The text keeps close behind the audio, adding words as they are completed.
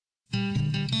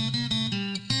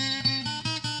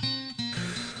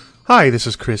Hi, this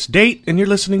is Chris Date, and you're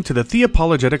listening to the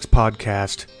Theapologetics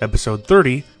Podcast, Episode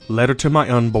 30, Letter to My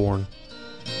Unborn.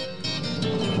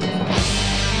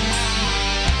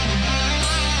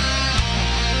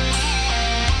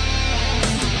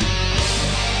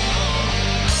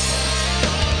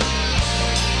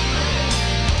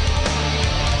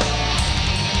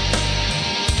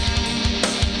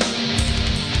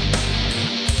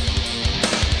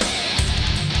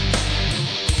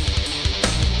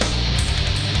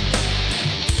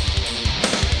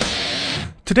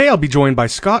 Today I'll be joined by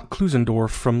Scott Klusendorf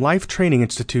from Life Training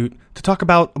Institute to talk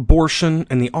about abortion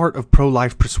and the art of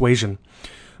pro-life persuasion.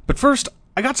 But first,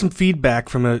 I got some feedback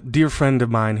from a dear friend of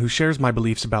mine who shares my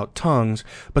beliefs about tongues,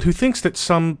 but who thinks that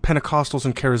some Pentecostals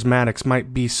and Charismatics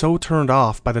might be so turned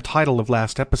off by the title of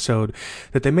last episode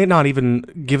that they may not even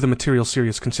give the material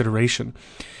serious consideration.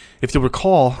 If you'll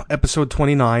recall, episode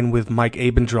 29 with Mike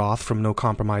Abendroth from No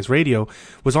Compromise Radio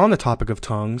was on the topic of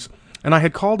tongues, and I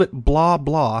had called it blah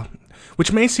blah,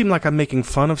 which may seem like I'm making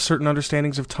fun of certain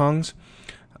understandings of tongues.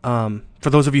 For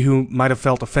those of you who might have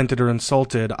felt offended or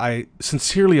insulted, I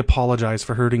sincerely apologize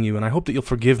for hurting you, and I hope that you'll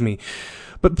forgive me.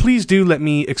 But please do let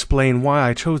me explain why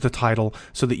I chose the title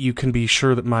so that you can be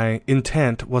sure that my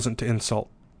intent wasn't to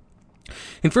insult.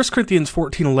 In 1 Corinthians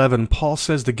 14:11, Paul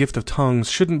says the gift of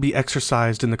tongues shouldn't be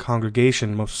exercised in the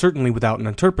congregation, most certainly without an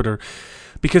interpreter,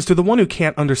 because to the one who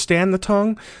can't understand the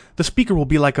tongue, the speaker will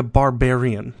be like a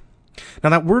barbarian. Now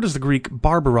that word is the Greek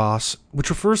barbaros, which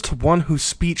refers to one whose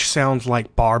speech sounds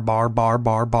like bar, bar, bar,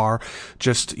 bar, bar,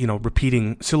 just,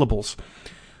 repeating syllables.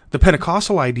 The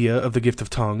Pentecostal idea of the gift of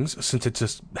tongues, since it's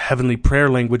a heavenly prayer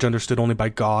language understood only by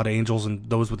God, angels, and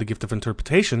those with the gift of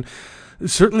interpretation,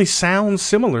 certainly sounds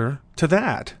similar to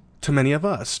that, to many of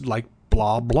us, like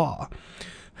blah, blah.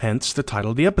 Hence the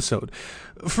title of the episode.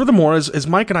 Furthermore, as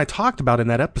Mike and I talked about in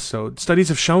that episode, studies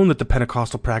have shown that the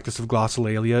Pentecostal practice of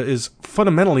glossolalia is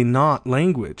fundamentally not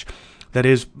language. That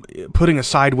is, putting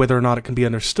aside whether or not it can be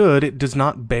understood, it does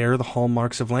not bear the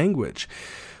hallmarks of language.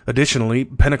 Additionally,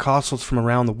 Pentecostals from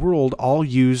around the world all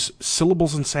use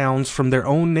syllables and sounds from their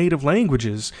own native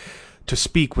languages to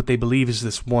speak what they believe is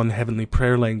this one heavenly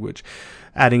prayer language,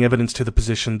 adding evidence to the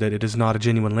position that it is not a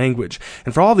genuine language.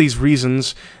 And for all these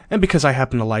reasons, and because I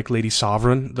happen to like Lady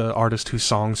Sovereign, the artist whose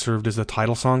song served as the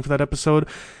title song for that episode,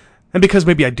 and because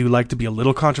maybe I do like to be a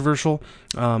little controversial,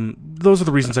 those are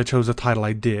the reasons I chose the title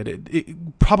I did.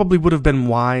 It probably would have been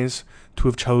wise to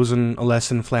have chosen a less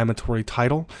inflammatory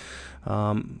title,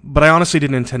 but I honestly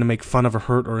didn't intend to make fun of or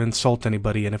hurt or insult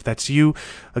anybody, and if that's you,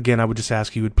 again, I would just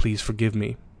ask you would please forgive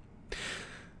me.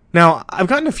 Now, I've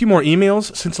gotten a few more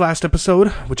emails since last episode,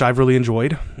 which I've really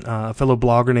enjoyed. A fellow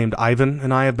blogger named Ivan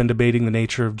and I have been debating the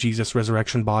nature of Jesus'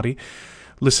 resurrection body.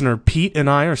 Listener Pete and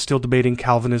I are still debating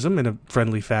Calvinism in a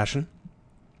friendly fashion.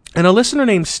 And a listener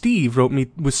named Steve wrote me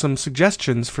with some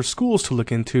suggestions for schools to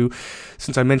look into,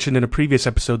 since I mentioned in a previous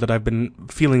episode that I've been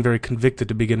feeling very convicted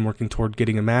to begin working toward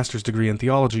getting a master's degree in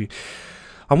theology.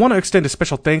 I want to extend a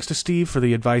special thanks to Steve for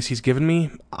the advice he's given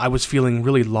me. I was feeling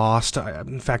really lost.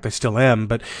 In fact, I still am,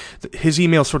 but his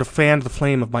email sort of fanned the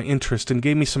flame of my interest and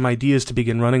gave me some ideas to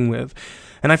begin running with.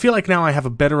 And I feel like now I have a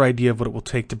better idea of what it will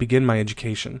take to begin my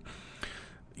education.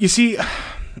 You see,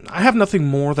 I have nothing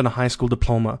more than a high school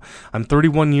diploma. I'm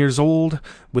 31 years old,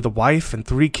 with a wife and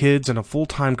 3 kids and a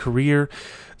full-time career.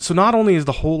 So not only is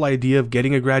the whole idea of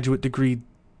getting a graduate degree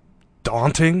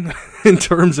daunting in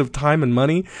terms of time and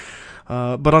money,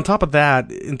 but on top of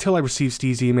that, until I received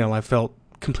Steve's email, I felt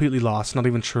completely lost, not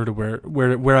even sure to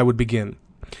where I would begin.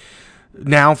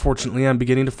 Now, fortunately, I'm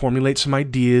beginning to formulate some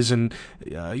ideas, and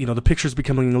the picture's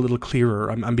becoming a little clearer.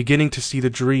 I'm beginning to see the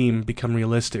dream become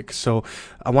realistic. So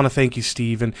I want to thank you,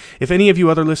 Steve. And if any of you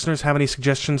other listeners have any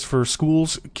suggestions for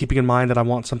schools, keeping in mind that I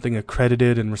want something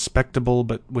accredited and respectable,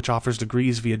 but which offers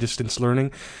degrees via distance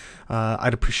learning,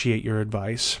 I'd appreciate your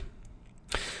advice.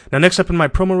 Now, next up in my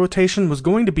promo rotation was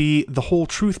going to be The Whole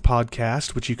Truth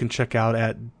Podcast, which you can check out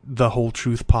at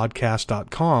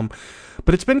thewholetruthpodcast.com.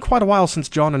 But it's been quite a while since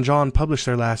John and John published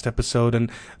their last episode, and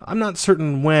I'm not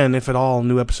certain when, if at all,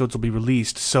 new episodes will be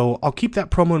released, so I'll keep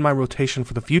that promo in my rotation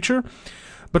for the future.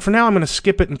 But for now, I'm going to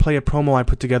skip it and play a promo I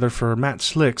put together for Matt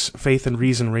Slick's Faith and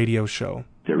Reason radio show.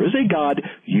 There is a God.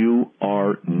 You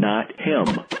are not him.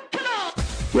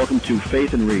 Welcome to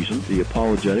Faith and Reason, the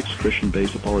apologetics,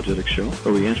 Christian-based apologetics show,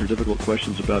 where we answer difficult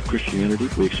questions about Christianity.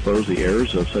 We expose the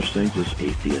errors of such things as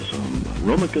atheism,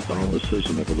 Roman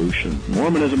Catholicism, evolution,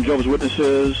 Mormonism, Jehovah's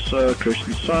Witnesses,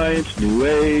 Christian Science, New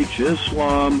Age,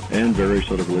 Islam, and various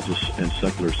other religious and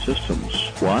secular systems.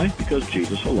 Why? Because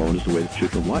Jesus alone is the way, the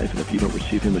truth, and life, and if you don't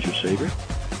receive him as your Savior,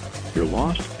 you're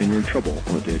lost and you're in trouble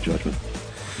on the day of judgment.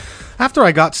 After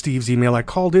I got Steve's email, I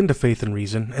called into Faith and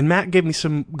Reason, and Matt gave me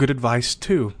some good advice,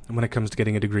 too, when it comes to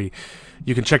getting a degree.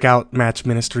 You can check out Matt's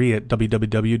ministry at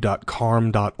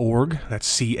www.carm.org. That's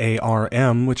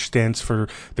C-A-R-M, which stands for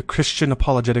the Christian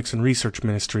Apologetics and Research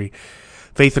Ministry.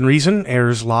 Faith and Reason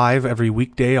airs live every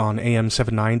weekday on AM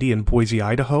 790 in Boise,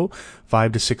 Idaho,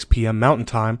 5 to 6 p.m. Mountain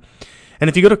Time. And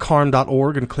if you go to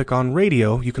carm.org and click on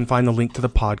radio, you can find the link to the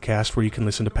podcast where you can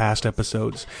listen to past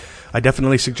episodes. I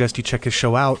definitely suggest you check his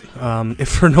show out, if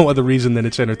for no other reason than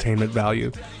its entertainment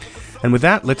value. And with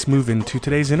that, let's move into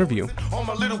today's interview. All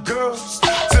my little girls,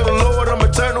 to the Lord I'm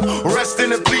eternal. Rest in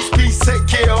the peace, take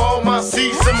care of all my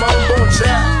seeds to my unborn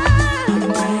child.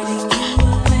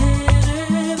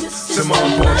 To my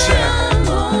unborn child.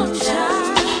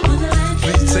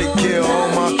 Please take care of all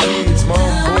my kids, my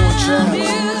unborn child.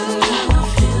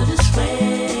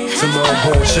 To my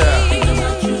unborn child.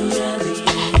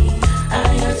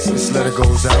 This letter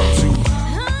goes out to.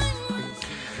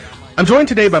 I'm joined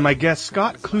today by my guest,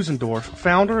 Scott Klusendorf,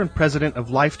 founder and president of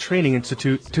Life Training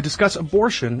Institute, to discuss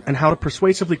abortion and how to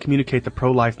persuasively communicate the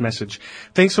pro-life message.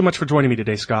 Thanks so much for joining me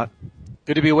today, Scott.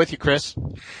 Good to be with you, Chris.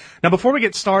 Now, before we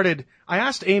get started, I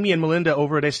asked Amy and Melinda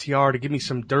over at STR to give me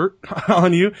some dirt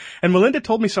on you, and Melinda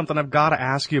told me something I've got to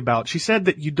ask you about. She said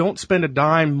that you don't spend a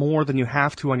dime more than you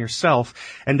have to on yourself,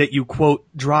 and that you, quote,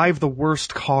 drive the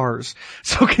worst cars.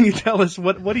 So can you tell us,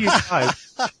 what do you drive?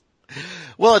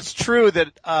 Well, it's true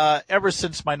that ever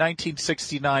since my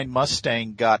 1969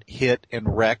 Mustang got hit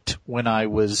and wrecked when I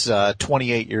was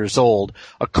 28 years old,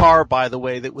 a car, by the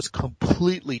way, that was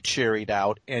completely cherried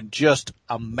out and just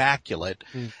immaculate.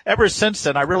 Ever since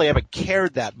then, I really haven't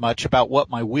cared that much about what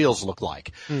my wheels look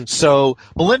like. So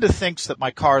Melinda thinks that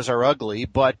my cars are ugly,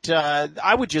 but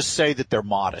I would just say that they're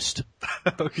modest.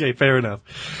 Okay, fair enough.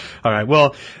 All right.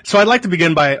 Well, so I'd like to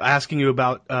begin by asking you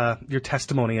about your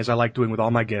testimony, as I like doing with all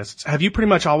my guests. Have you pretty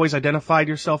much always identified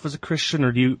yourself as a Christian,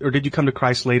 or did you come to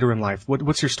Christ later in life?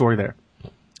 What's your story there?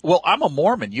 Well, I'm a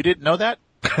Mormon. You didn't know that?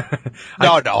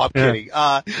 No, I'm kidding.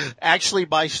 Actually,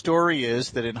 my story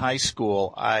is that in high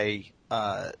school, I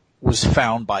was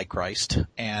found by Christ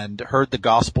and heard the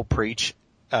gospel preached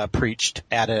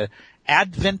at a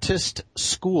Adventist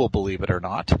school, believe it or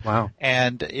not. Wow.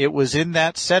 And it was in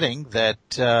that setting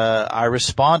that I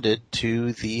responded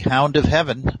to the Hound of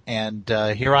Heaven, and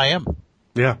here I am.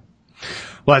 Yeah.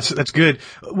 Well, that's good.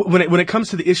 When it comes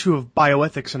to the issue of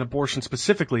bioethics and abortion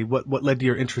specifically, what led to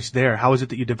your interest there? How is it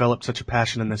that you developed such a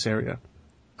passion in this area?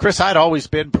 Chris, I'd always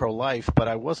been pro-life, but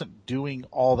I wasn't doing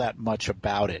all that much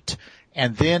about it.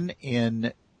 And then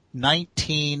in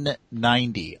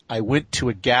 1990, I went to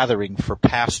a gathering for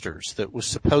pastors that was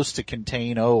supposed to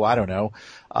contain, almost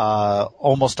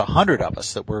 100 of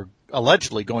us that were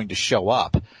allegedly going to show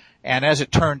up. And as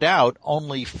it turned out,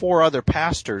 only 4 other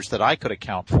pastors that I could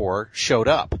account for showed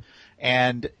up.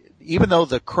 And even though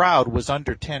the crowd was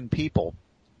under 10 people,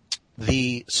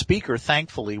 the speaker,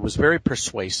 thankfully, was very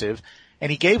persuasive, and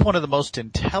he gave one of the most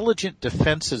intelligent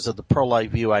defenses of the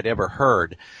pro-life view I'd ever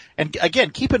heard. And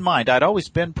again, keep in mind, I'd always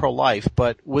been pro-life,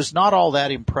 but was not all that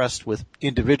impressed with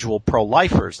individual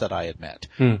pro-lifers that I had met.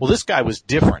 Well, this guy was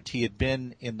different. He had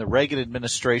been in the Reagan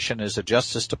administration as a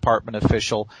Justice Department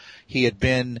official. He had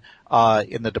been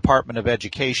in the Department of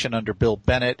Education under Bill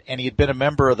Bennett, and he had been a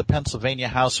member of the Pennsylvania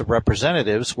House of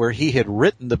Representatives, where he had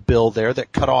written the bill there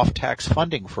that cut off tax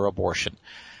funding for abortion.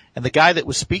 And the guy that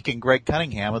was speaking, Greg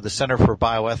Cunningham of the Center for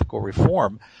Bioethical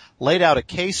Reform, laid out a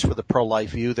case for the pro-life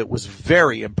view that was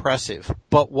very impressive.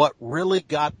 But what really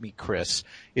got me, Chris,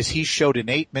 is he showed an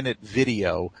 8-minute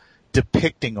video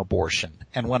depicting abortion.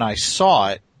 And when I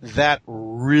saw it, that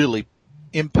really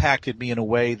impacted me in a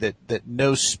way that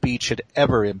no speech had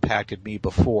ever impacted me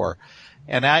before.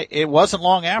 And it wasn't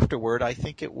long afterward. I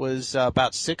think it was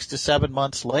about 6 to 7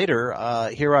 months later.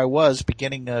 Here I was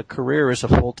beginning a career as a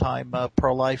full-time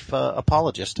pro-life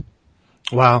apologist.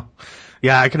 Wow,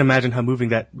 yeah, I can imagine how moving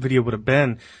that video would have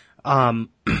been.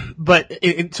 But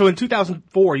so in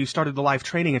 2004, you started the Life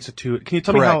Training Institute. Can you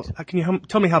tell me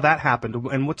how that happened,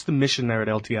 and what's the mission there at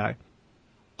LTI?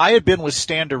 I had been with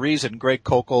Stand to Reason, Greg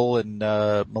Kokel and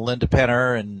Melinda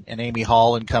Penner and Amy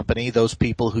Hall and company, those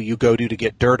people who you go to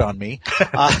get dirt on me.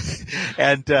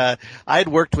 And I had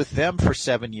worked with them for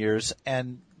 7 years,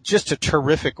 and just a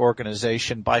terrific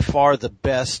organization, by far the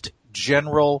best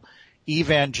general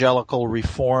evangelical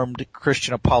reformed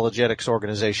Christian apologetics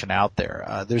organization out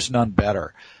there. There's none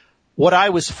better. What I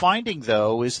was finding,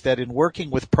 though, is that in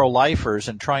working with pro-lifers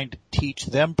and trying to teach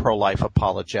them pro-life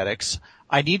apologetics,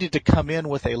 I needed to come in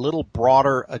with a little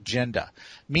broader agenda,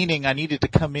 meaning I needed to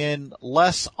come in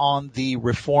less on the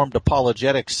reformed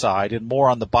apologetics side and more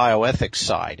on the bioethics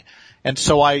side. And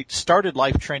so I started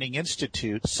Life Training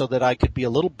Institute so that I could be a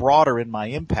little broader in my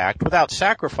impact without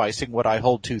sacrificing what I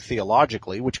hold to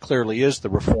theologically, which clearly is the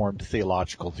Reformed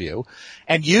theological view,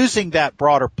 and using that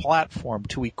broader platform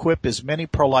to equip as many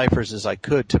pro-lifers as I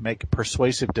could to make a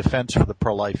persuasive defense for the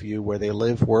pro-life view where they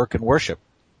live, work, and worship.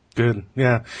 Good.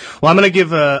 Yeah. Well, I'm going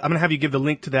to have you give the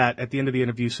link to that at the end of the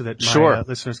interview so that my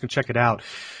listeners can check it out.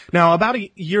 Now, about a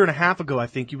year and a half ago, I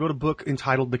think you wrote a book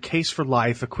entitled The Case for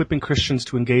Life, Equipping Christians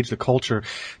to Engage the Culture.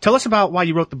 Tell us about why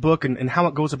you wrote the book and how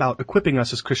it goes about equipping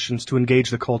us as Christians to engage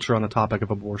the culture on the topic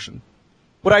of abortion.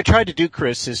 What I tried to do,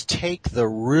 Chris, is take the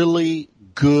really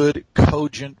good,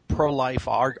 cogent, pro-life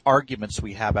arguments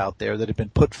we have out there that have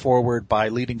been put forward by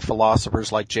leading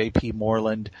philosophers like J.P.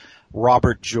 Moreland,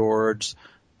 Robert George,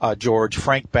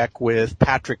 Frank Beckwith,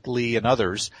 Patrick Lee, and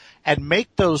others, and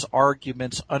make those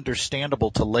arguments understandable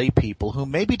to lay people who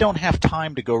maybe don't have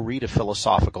time to go read a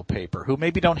philosophical paper, who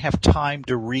maybe don't have time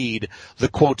to read the,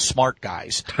 quote, smart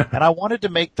guys. And I wanted to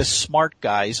make the smart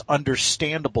guys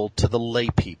understandable to the lay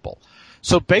people.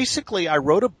 So basically, I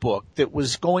wrote a book that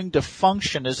was going to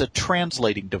function as a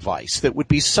translating device that would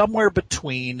be somewhere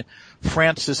between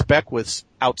Francis Beckwith's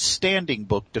outstanding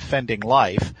book, Defending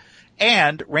Life,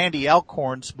 and Randy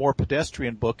Alcorn's more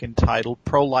pedestrian book entitled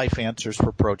Pro-Life Answers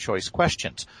for Pro-Choice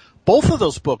Questions. Both of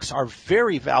those books are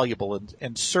very valuable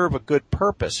and serve a good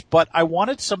purpose, but I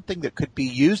wanted something that could be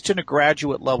used in a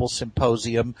graduate level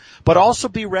symposium, but also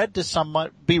be read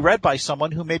by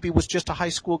someone who maybe was just a high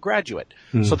school graduate.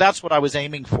 So that's what I was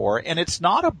aiming for. And it's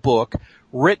not a book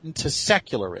written to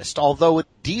secularists, although it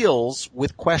deals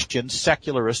with questions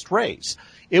secularists raise.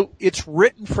 It's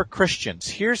written for Christians.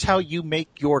 Here's how you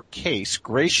make your case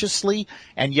graciously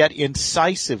and yet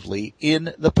incisively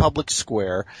in the public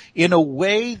square in a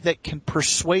way that can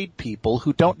persuade people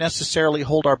who don't necessarily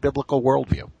hold our biblical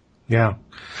worldview. Yeah.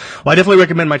 Well, I definitely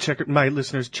recommend my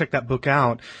listeners check that book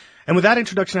out. And with that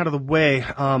introduction out of the way,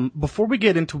 before we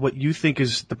get into what you think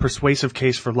is the persuasive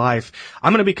case for life,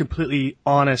 I'm going to be completely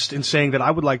honest in saying that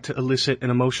I would like to elicit an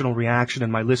emotional reaction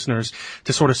in my listeners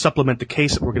to sort of supplement the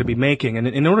case that we're going to be making. And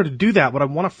in order to do that, what I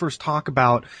want to first talk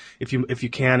about, if you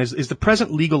can, is the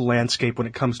present legal landscape when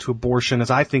it comes to abortion, as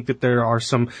I think that there are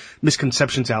some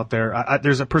misconceptions out there.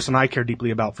 There's a person I care deeply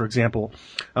about, for example,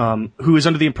 who is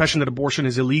under the impression that abortion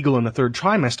is illegal in the third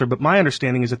trimester, but my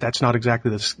understanding is that that's not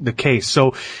exactly the case.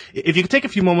 So if you could take a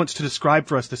few moments to describe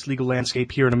for us this legal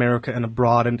landscape here in America and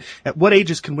abroad, and at what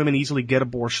ages can women easily get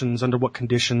abortions, under what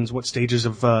conditions, what stages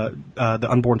of the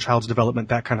unborn child's development,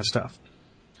 that kind of stuff.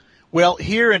 Well,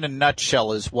 here in a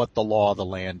nutshell is what the law of the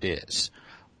land is.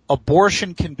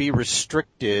 Abortion can be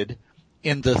restricted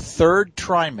in the third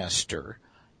trimester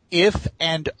if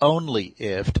and only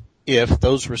if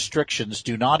those restrictions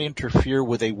do not interfere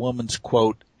with a woman's,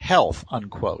 quote, health,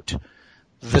 unquote.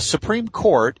 The Supreme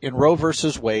Court in Roe v.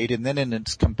 Wade and then in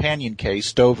its companion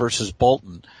case, Doe v.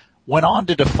 Bolton, went on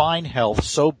to define health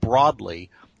so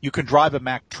broadly you can drive a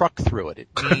Mack truck through it. It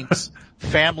means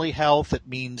family health, it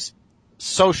means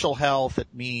social health, it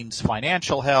means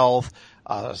financial health,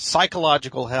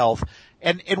 psychological health.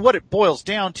 And what it boils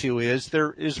down to is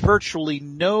there is virtually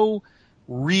no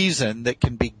reason that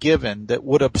can be given that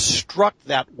would obstruct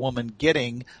that woman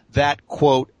getting that,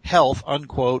 quote, health,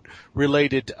 unquote,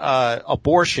 related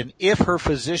abortion if her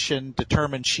physician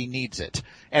determines she needs it.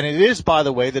 And it is, by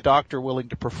the way, the doctor willing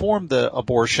to perform the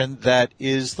abortion that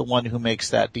is the one who makes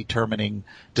that determining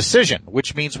decision,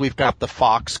 which means we've got the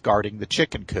fox guarding the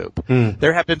chicken coop.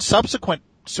 There have been subsequent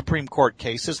Supreme Court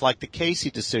cases like the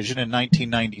Casey decision in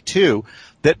 1992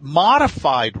 that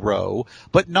modified Roe,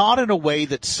 but not in a way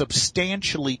that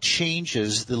substantially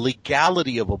changes the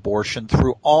legality of abortion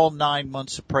through all 9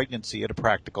 months of pregnancy at a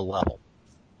practical level.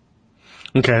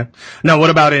 Okay. Now,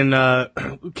 what about in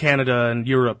Canada and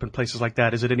Europe and places like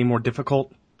that? Is it any more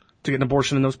difficult to get an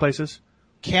abortion in those places?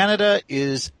 Canada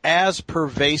is as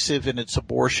pervasive in its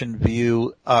abortion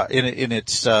view, in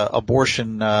its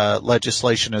abortion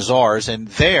legislation as ours, and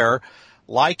there,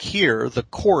 like here, the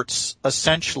courts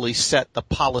essentially set the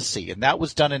policy, and that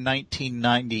was done in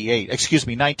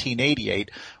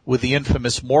 1988, with the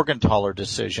infamous Morgenthaler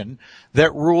decision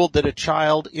that ruled that a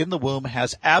child in the womb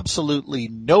has absolutely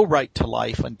no right to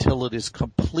life until it is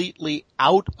completely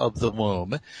out of the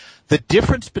womb. The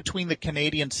difference between the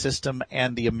Canadian system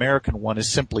and the American one is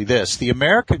simply this. The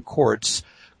American courts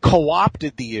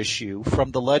co-opted the issue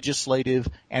from the legislative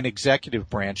and executive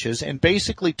branches and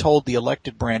basically told the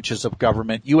elected branches of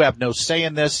government, you have no say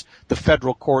in this. The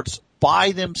federal courts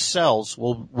by themselves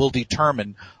will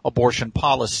determine abortion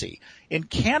policy. In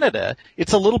Canada,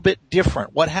 it's a little bit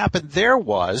different. What happened there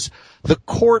was the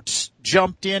courts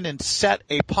jumped in and set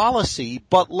a policy,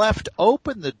 but left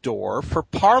open the door for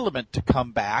Parliament to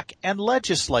come back and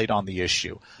legislate on the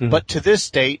issue. Mm-hmm. But to this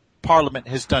date, Parliament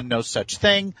has done no such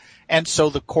thing, and so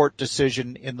the court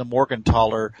decision in the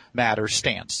Morgentaler matter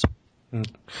stands.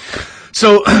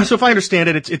 So if I understand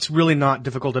it, it's really not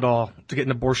difficult at all to get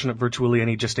an abortion at virtually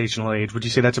any gestational age. Would you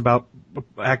say that's about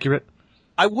accurate?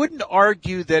 I wouldn't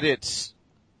argue that it's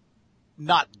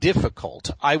not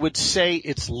difficult. I would say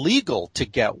it's legal to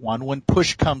get one when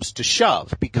push comes to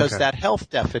shove, because that health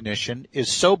definition is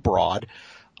so broad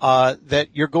that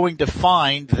you're going to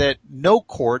find that no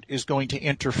court is going to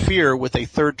interfere with a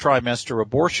third trimester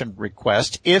abortion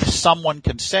request if someone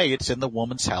can say it's in the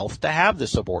woman's health to have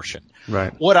this abortion.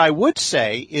 Right. What I would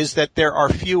say is that there are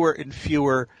fewer and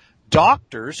fewer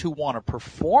doctors who want to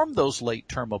perform those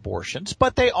late-term abortions,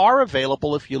 but they are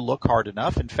available if you look hard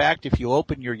enough. In fact, if you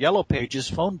open your Yellow Pages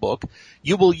phone book,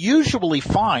 you will usually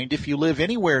find, if you live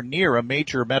anywhere near a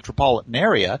major metropolitan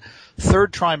area,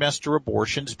 third trimester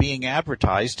abortions being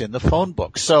advertised in the phone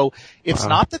book. So it's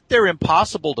not that they're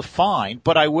impossible to find,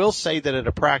 but I will say that at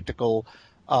a practical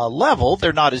level,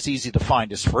 they're not as easy to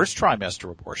find as first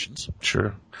trimester abortions.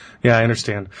 Sure. Yeah, I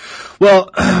understand. Well,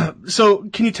 so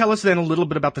can you tell us then a little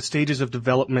bit about the stages of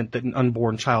development that an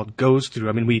unborn child goes through?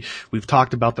 I mean, we've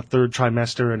talked about the third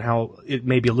trimester and how it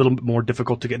may be a little bit more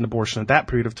difficult to get an abortion at that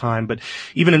period of time, but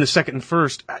even in the second and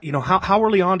first, how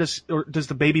early on does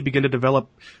the baby begin to develop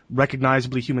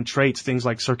recognizably human traits, things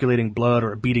like circulating blood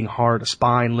or a beating heart, a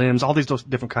spine, limbs, all those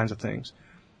different kinds of things?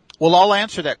 Well, I'll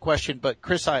answer that question, but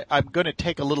Chris, I'm going to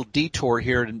take a little detour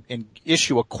here and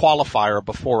issue a qualifier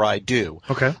before I do.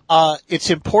 Okay.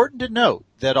 It's important to note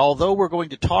that although we're going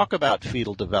to talk about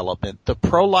fetal development, the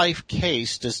pro-life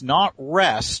case does not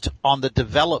rest on the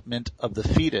development of the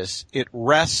fetus. It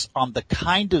rests on the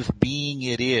kind of being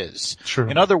it is. Sure.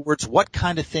 In other words, what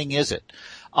kind of thing is it?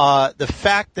 The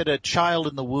fact that a child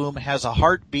in the womb has a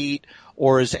heartbeat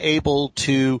or is able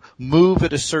to move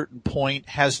at a certain point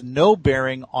has no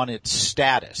bearing on its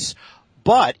status.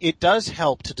 But it does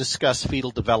help to discuss fetal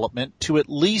development to, at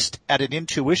least at an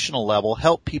intuitional level,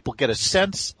 help people get a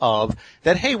sense of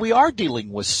that, hey, we are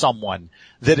dealing with someone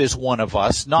that is one of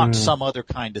us, not some other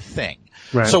kind of thing.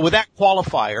 Right. So with that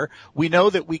qualifier, we know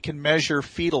that we can measure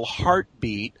fetal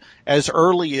heartbeat as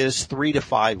early as 3 to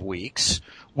 5 weeks.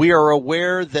 We are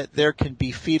aware that there can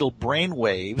be fetal brain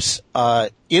waves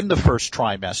in the first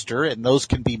trimester, and those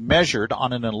can be measured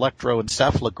on an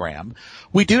electroencephalogram.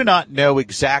 We do not know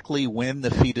exactly when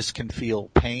the fetus can feel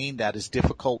pain. That is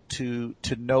difficult to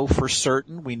know for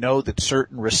certain. We know that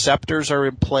certain receptors are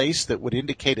in place that would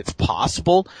indicate it's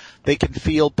possible they can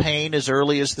feel pain as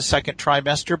early as the second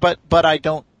trimester, but I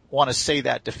don't want to say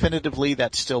that definitively.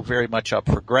 That's still very much up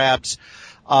for grabs.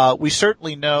 We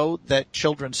certainly know that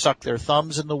children suck their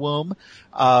thumbs in the womb.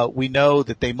 We know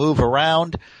that they move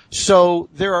around. So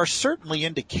there are certainly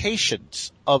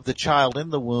indications of the child in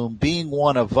the womb being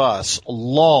one of us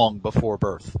long before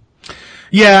birth.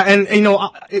 Yeah, and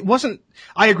it wasn't.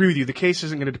 I agree with you. The case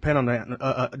isn't going to depend on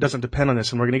that. Doesn't depend on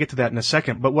this, and we're going to get to that in a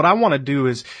second. But what I want to do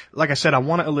is, like I said, I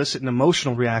want to elicit an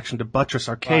emotional reaction to buttress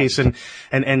our case, right.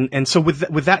 and so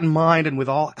with that in mind, and with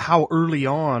all how early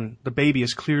on the baby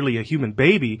is clearly a human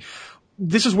baby,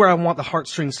 this is where I want the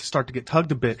heartstrings to start to get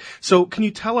tugged a bit. So, can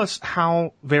you tell us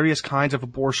how various kinds of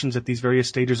abortions at these various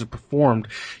stages are performed?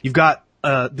 You've got.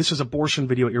 This is abortion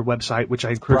video at your website, which I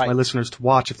encourage my listeners to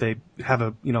watch if they have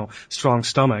a, strong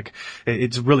stomach.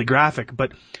 It's really graphic,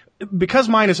 but because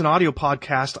mine is an audio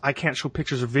podcast, I can't show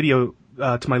pictures or video,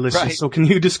 to my listeners. Right. So can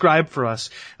you describe for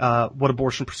us, what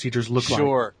abortion procedures look like?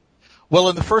 Sure. Well,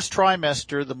 in the first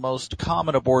trimester, the most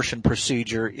common abortion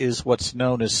procedure is what's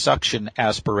known as suction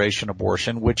aspiration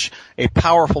abortion, which a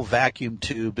powerful vacuum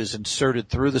tube is inserted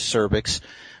through the cervix,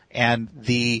 and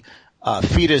the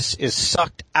fetus is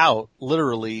sucked out,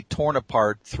 literally torn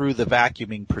apart through the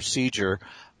vacuuming procedure,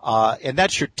 and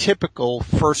that's your typical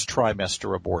first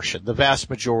trimester abortion. The vast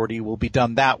majority will be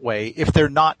done that way if they're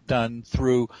not done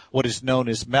through what is known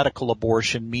as medical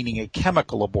abortion, meaning a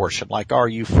chemical abortion like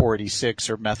RU486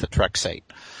 or methotrexate.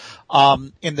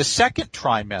 In the second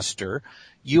trimester,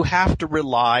 you have to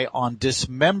rely on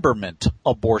dismemberment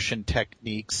abortion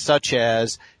techniques such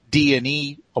as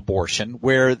D&E abortion,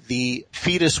 where the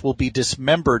fetus will be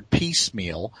dismembered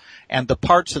piecemeal, and the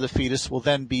parts of the fetus will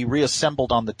then be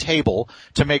reassembled on the table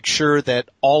to make sure that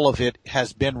all of it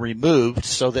has been removed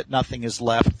so that nothing is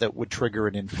left that would trigger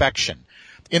an infection.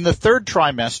 In the third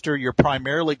trimester, you're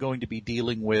primarily going to be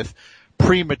dealing with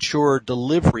premature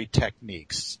delivery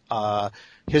techniques,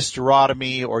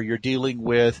 hysterotomy or you're dealing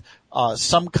with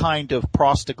some kind of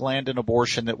prostaglandin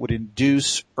abortion that would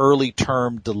induce early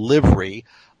term delivery,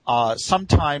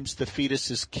 sometimes the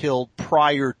fetus is killed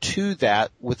prior to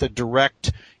that with a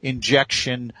direct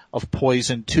injection of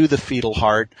poison to the fetal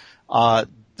heart,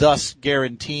 thus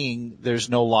guaranteeing there's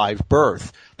no live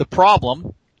birth. The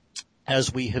problem,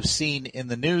 as we have seen in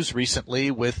the news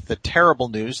recently with the terrible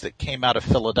news that came out of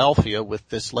Philadelphia with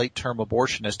this late-term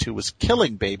abortionist who was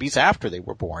killing babies after they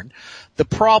were born, the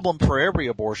problem for every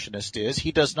abortionist is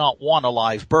he does not want a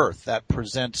live birth. That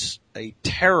presents a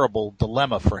terrible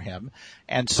dilemma for him.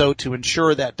 And so to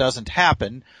ensure that doesn't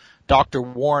happen, Dr.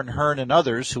 Warren Hearn and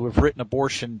others who have written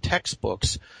abortion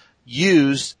textbooks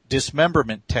use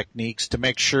dismemberment techniques to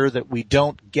make sure that we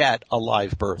don't get a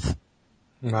live birth.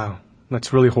 Wow.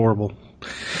 That's really horrible.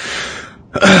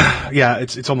 Yeah,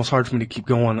 it's almost hard for me to keep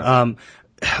going.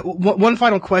 One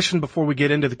final question before we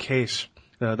get into the case,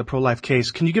 the pro-life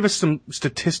case. Can you give us some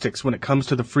statistics when it comes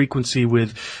to the frequency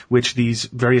with which these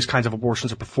various kinds of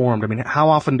abortions are performed? I mean, how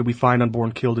often do we find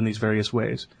unborn killed in these various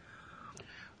ways?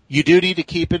 You do need to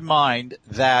keep in mind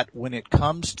that when it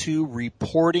comes to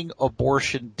reporting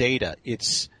abortion data,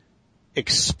 it's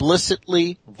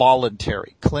explicitly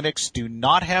voluntary. Clinics do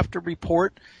not have to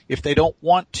report if they don't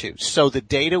want to. So the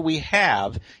data we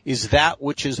have is that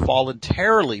which has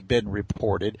voluntarily been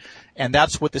reported, and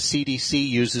that's what the CDC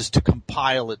uses to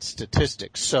compile its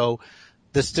statistics. So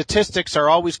the statistics are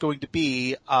always going to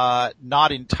be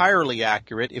not entirely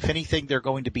accurate. If anything, they're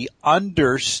going to be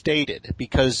understated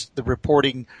because the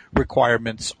reporting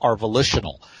requirements are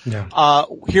volitional. Yeah.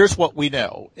 Here's what we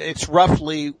know. It's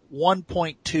roughly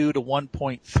 1.2 to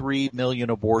 1.3 million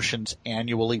abortions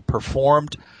annually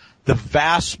performed. The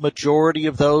vast majority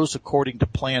of those, according to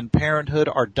Planned Parenthood,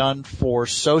 are done for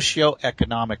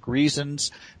socioeconomic reasons,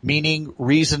 meaning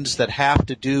reasons that have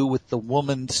to do with the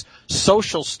woman's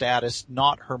social status,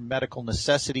 not her medical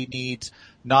necessity needs,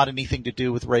 not anything to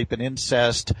do with rape and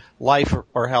incest, life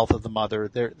or health of the mother.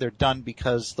 They're done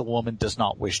because the woman does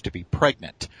not wish to be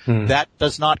pregnant. That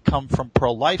does not come from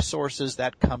pro-life sources.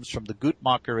 That comes from the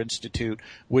Guttmacher Institute,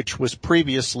 which was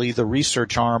previously the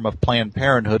research arm of Planned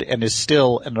Parenthood and is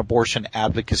still an abortion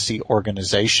advocacy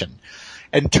organization.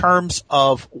 In terms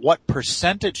of what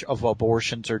percentage of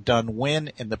abortions are done when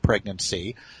in the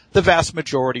pregnancy, the vast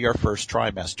majority are first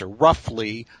trimester,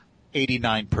 roughly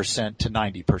 89% to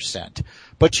 90%.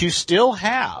 But you still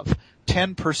have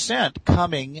 10%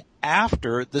 coming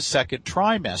after the second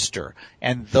trimester,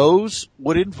 and those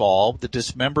would involve the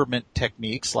dismemberment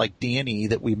techniques like D&E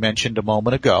that we mentioned a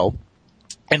moment ago.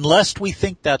 And lest we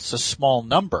think that's a small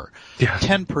number,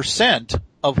 10%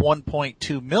 of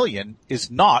 1.2 million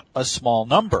is not a small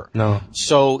number. No.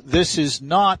 So this is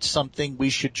not something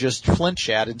we should just flinch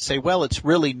at and say, well, it's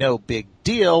really no big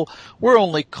deal. We're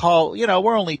only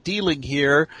dealing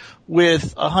here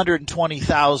with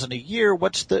 120,000 a year.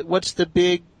 What's the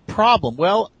big problem?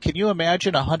 Well, can you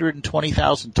imagine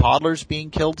 120,000 toddlers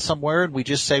being killed somewhere and we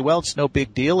just say, well, it's no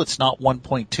big deal. It's not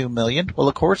 1.2 million. Well,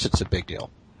 of course it's a big deal.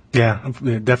 Yeah,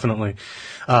 definitely.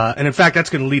 And in fact, that's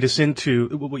going to lead us into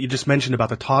what you just mentioned about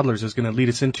the toddlers is going to lead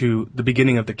us into the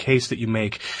beginning of the case that you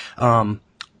make.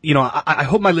 I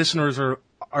hope my listeners are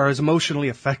as emotionally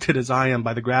affected as I am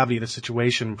by the gravity of the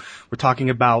situation. We're talking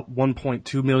about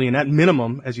 1.2 million at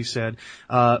minimum, as you said,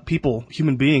 people,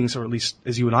 human beings, or at least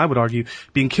as you and I would argue,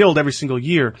 being killed every single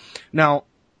year. Now,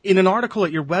 in an article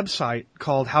at your website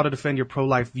called How to Defend Your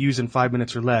Pro-Life Views in 5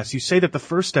 Minutes or Less, you say that the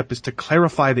first step is to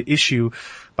clarify the issue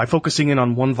by focusing in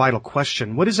on one vital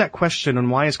question. What is that question, and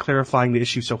why is clarifying the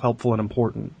issue so helpful and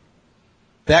important?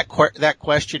 That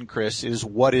question, Chris, is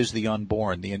what is the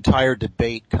unborn? The entire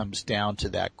debate comes down to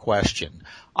that question.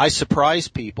 I surprise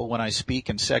people when I speak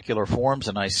in secular forums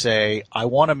and I say, I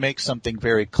want to make something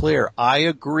very clear. I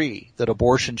agree that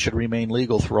abortion should remain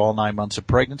legal through all 9 months of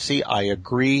pregnancy. I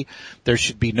agree there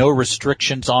should be no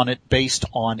restrictions on it based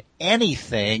on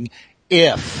anything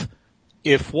if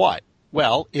what?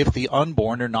 Well, if the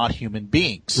unborn are not human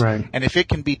beings. Right. And if it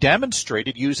can be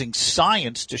demonstrated using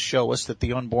science to show us that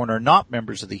the unborn are not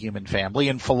members of the human family,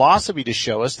 and philosophy to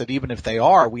show us that even if they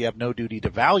are, we have no duty to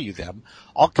value them,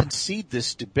 I'll concede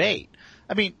this debate.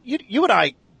 I mean, you and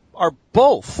I are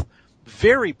both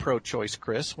very pro-choice,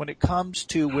 Chris, when it comes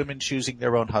to women choosing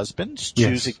their own husbands,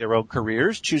 choosing their own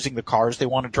careers, choosing the cars they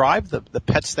want to drive, the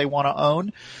pets they want to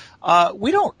own.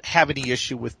 We don't have any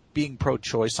issue with being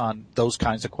pro-choice on those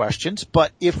kinds of questions.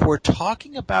 But if we're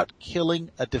talking about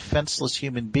killing a defenseless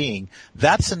human being,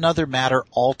 that's another matter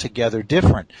altogether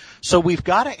different. So we've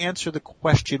got to answer the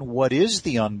question, what is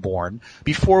the unborn,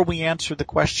 before we answer the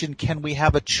question, can we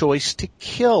have a choice to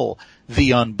kill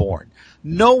the unborn?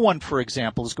 No one, for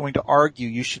example, is going to argue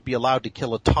you should be allowed to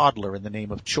kill a toddler in the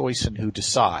name of choice and who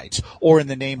decides, or in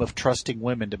the name of trusting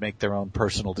women to make their own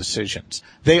personal decisions.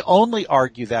 They only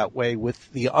argue that way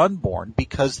with the unborn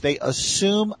because they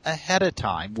assume ahead of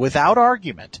time, without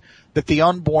argument, that the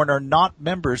unborn are not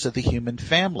members of the human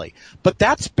family. But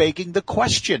that's begging the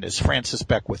question, as Francis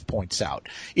Beckwith points out.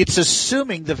 It's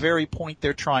assuming the very point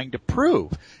they're trying to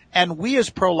prove. And we as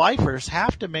pro-lifers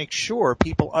have to make sure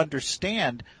people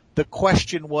understand the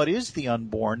question, what is the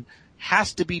unborn,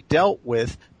 has to be dealt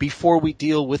with before we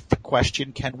deal with the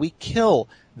question, can we kill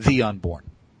the unborn?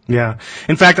 Yeah.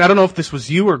 In fact, I don't know if this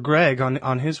was you or Greg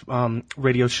on his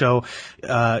radio show,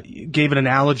 gave an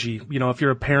analogy. You know, if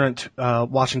you're a parent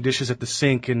washing dishes at the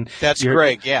sink and that's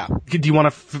Greg, yeah. Do you want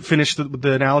to finish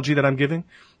the analogy that I'm giving?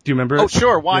 Do you remember? Oh,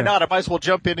 sure. Why not? I might as well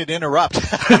jump in and interrupt.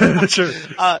 Sure.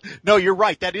 No, you're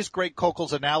right. That is Greg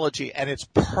Kokel's analogy, and it's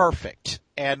perfect.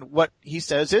 And what he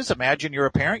says is, imagine you're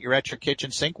a parent, you're at your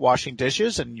kitchen sink washing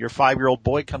dishes, and your 5-year-old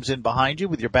boy comes in behind you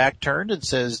with your back turned and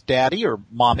says, Daddy or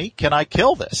Mommy, can I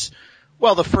kill this?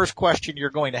 Well, the first question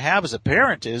you're going to have as a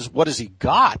parent is, what has he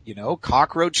got? You know,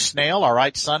 cockroach, snail, all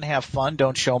right, son, have fun,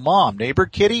 don't show mom. Neighbor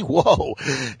kitty, whoa.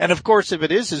 And of course, if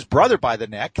it is his brother by the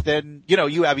neck, then, you know,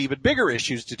 you have even bigger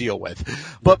issues to deal with.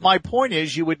 But my point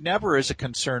is, you would never, as a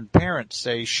concerned parent,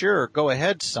 say, sure, go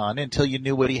ahead, son, until you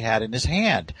knew what he had in his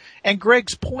hand. And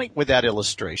Greg's point with that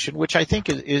illustration, which I think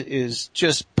is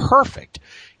just perfect,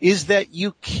 is that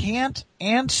you can't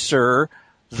answer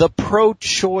the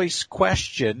pro-choice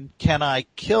question, can I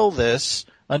kill this,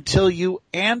 until you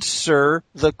answer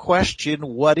the question,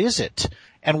 what is it?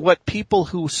 And what people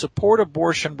who support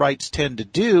abortion rights tend to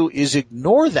do is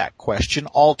ignore that question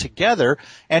altogether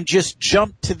and just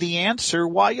jump to the answer,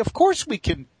 why, of course we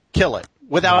can kill it,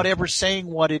 without ever saying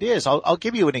what it is. I'll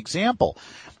give you an example.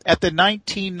 At the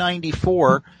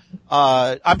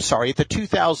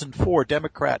 2004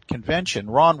 Democrat convention,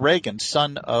 Ron Reagan,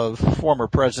 son of former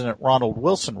President Ronald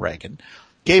Wilson Reagan,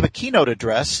 gave a keynote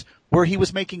address where he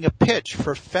was making a pitch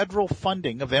for federal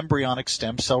funding of embryonic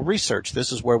stem cell research.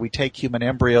 This is where we take human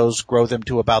embryos, grow them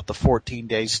to about the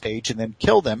 14-day stage, and then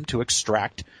kill them to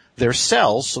extract their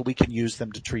cells so we can use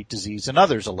them to treat disease in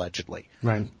others, allegedly.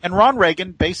 Right. And Ron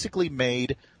Reagan basically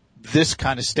made this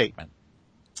kind of statement.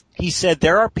 He said,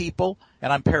 there are people,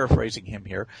 and I'm paraphrasing him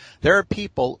here, there are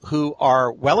people who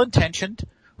are well-intentioned,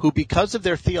 who because of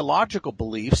their theological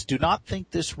beliefs do not think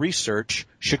this research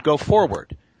should go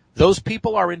forward. Those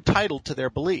people are entitled to their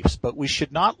beliefs, but we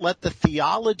should not let the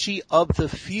theology of the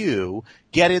few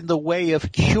get in the way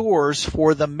of cures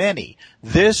for the many.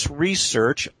 This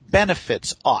research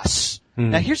benefits us.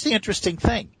 Now, here's the interesting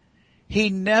thing. He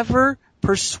never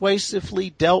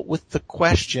persuasively dealt with the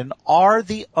question, are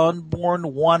the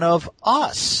unborn one of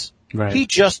us? Right. He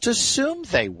just assumed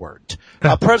they weren't.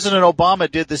 President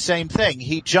Obama did the same thing.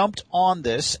 He jumped on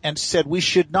this and said we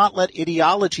should not let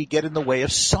ideology get in the way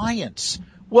of science.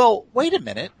 Well, wait a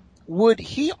minute. Would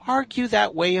he argue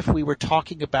that way if we were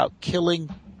talking about killing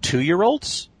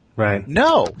 2-year-olds? Right.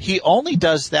 No, he only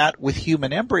does that with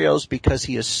human embryos because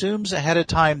he assumes ahead of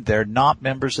time they're not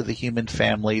members of the human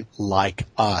family like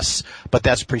us. But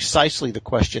that's precisely the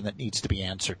question that needs to be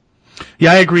answered.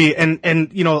 Yeah, I agree.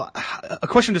 And you know, a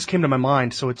question just came to my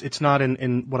mind, so it's not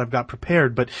in what I've got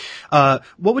prepared, but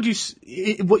what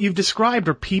you've described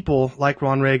are people like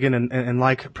Ron Reagan and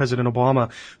like President Obama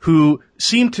who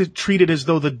seem to treat it as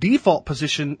though the default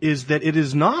position is that it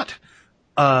is not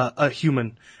a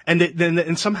human,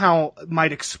 and somehow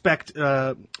might expect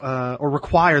or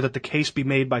require that the case be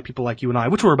made by people like you and I,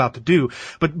 which we're about to do.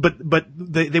 But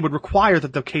they would require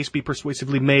that the case be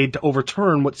persuasively made to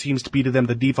overturn what seems to be to them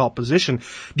the default position.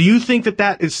 Do you think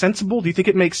that is sensible? Do you think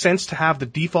it makes sense to have the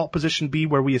default position be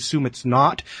where we assume it's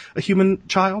not a human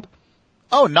child?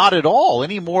 Oh, not at all,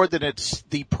 any more than it's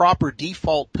the proper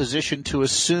default position to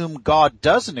assume God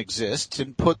doesn't exist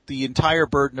and put the entire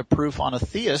burden of proof on a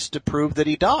theist to prove that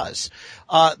he does.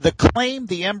 The claim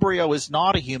the embryo is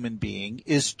not a human being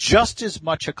is just as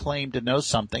much a claim to know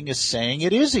something as saying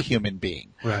it is a human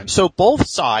being. Right. So both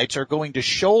sides are going to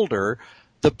shoulder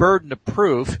the burden of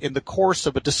proof in the course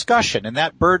of a discussion, and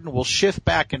that burden will shift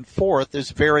back and forth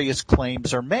as various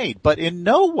claims are made. But in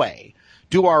no way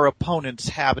do our opponents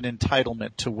have an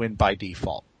entitlement to win by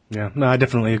default? Yeah, no, I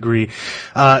definitely agree.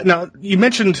 Now, you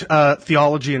mentioned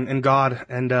theology and God,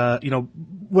 and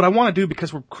what I want to do,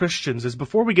 because we're Christians, is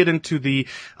before we get into the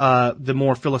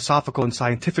more philosophical and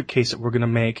scientific case that we're going to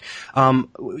make,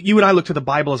 you and I look to the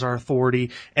Bible as our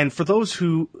authority, and for those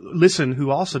who listen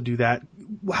who also do that,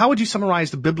 how would you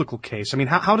summarize the biblical case? I mean,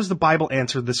 how does the Bible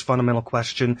answer this fundamental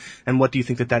question, and what do you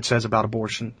think that says about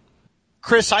abortion?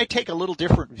 Chris, I take a little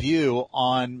different view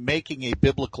on making a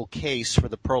biblical case for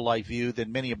the pro-life view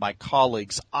than many of my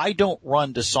colleagues. I don't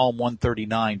run to Psalm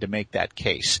 139 to make that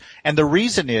case. And the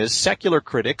reason is secular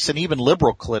critics and even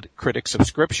liberal critics of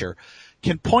Scripture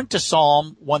can point to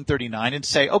Psalm 139 and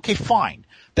say, okay, fine,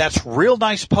 that's real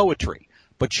nice poetry,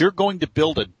 but you're going to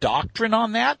build a doctrine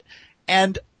on that?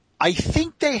 And I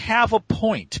think they have a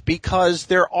point, because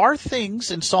there are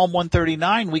things in Psalm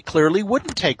 139 we clearly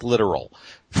wouldn't take literal.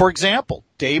 For example,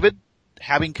 David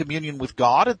having communion with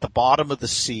God at the bottom of the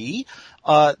sea,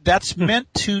 that's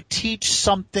meant to teach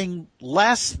something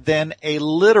less than a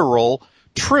literal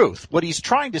truth. What he's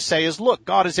trying to say is, look,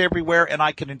 God is everywhere and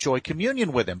I can enjoy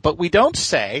communion with him. But we don't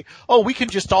say, oh, we can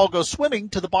just all go swimming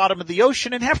to the bottom of the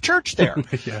ocean and have church there.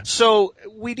 Yeah. So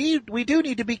we do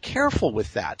need to be careful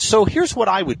with that. So here's what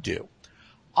I would do.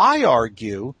 I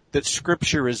argue that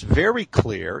Scripture is very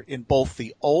clear in both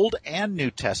the Old and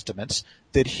New Testaments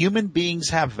that human beings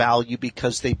have value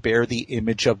because they bear the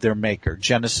image of their Maker.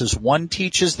 Genesis 1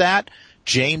 teaches that.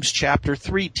 James chapter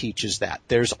 3 teaches that.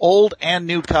 There's Old and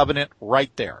New Covenant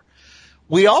right there.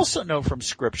 We also know from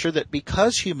Scripture that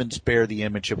because humans bear the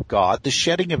image of God, the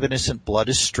shedding of innocent blood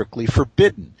is strictly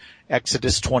forbidden.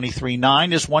 Exodus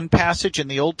 23:9 is one passage in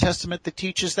the Old Testament that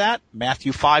teaches that.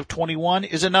 Matthew 5:21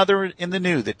 is another in the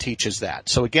New that teaches that.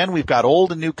 So again, we've got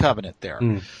Old and New Covenant there.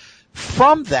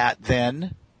 From that,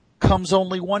 then, comes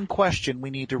only one question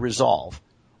we need to resolve.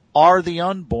 Are the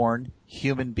unborn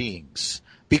human beings?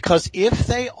 Because if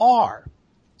they are,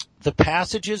 the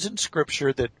passages in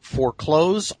Scripture that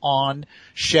foreclose on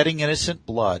shedding innocent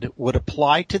blood would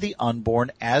apply to the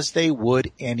unborn as they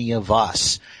would any of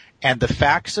us. And the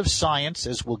facts of science,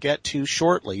 as we'll get to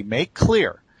shortly, make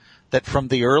clear that from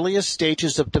the earliest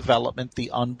stages of development,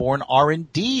 the unborn are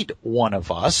indeed one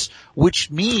of us, which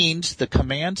means the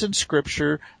commands in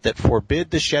Scripture that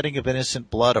forbid the shedding of innocent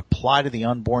blood apply to the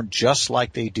unborn just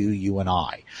like they do you and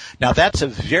I. Now, that's a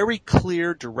very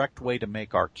clear, direct way to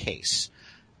make our case.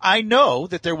 I know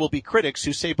that there will be critics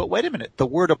who say, but wait a minute, the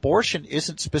word abortion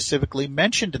isn't specifically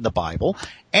mentioned in the Bible,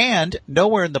 and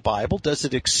nowhere in the Bible does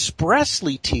it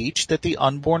expressly teach that the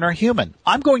unborn are human.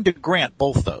 I'm going to grant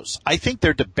both those. I think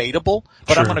they're debatable,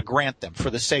 but I'm going to grant them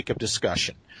for the sake of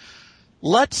discussion.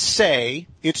 Let's say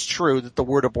it's true that the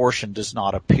word abortion does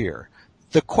not appear.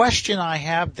 The question I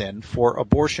have then for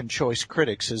abortion choice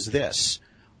critics is this.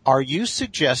 Are you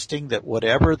suggesting that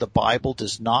whatever the Bible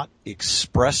does not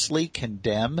expressly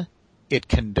condemn, it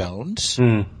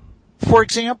condones? For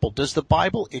example, does the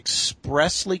Bible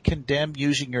expressly condemn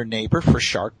using your neighbor for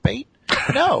shark bait?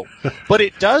 No. But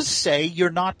it does say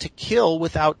you're not to kill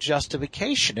without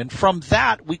justification. And from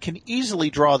that, we can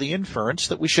easily draw the inference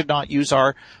that we should not use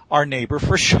our neighbor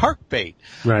for shark bait.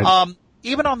 Right.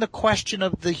 Even on the question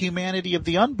of the humanity of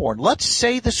the unborn, let's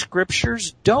say the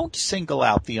Scriptures don't single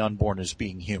out the unborn as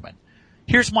being human.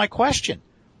 Here's my question.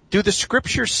 Do the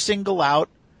Scriptures single out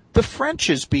the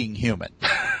French as being human?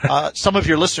 Some of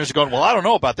your listeners are going, well, I don't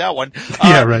know about that one.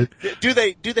 Yeah, right. Do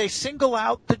they single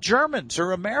out the Germans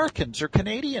or Americans or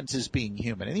Canadians as being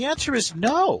human? And the answer is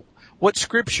no. What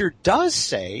Scripture does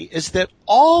say is that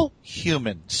all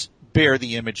humans bear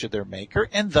the image of their Maker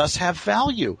and thus have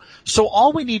value. So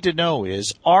all we need to know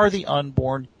is, are the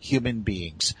unborn human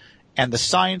beings? And the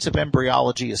science of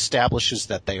embryology establishes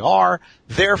that they are.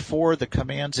 Therefore, the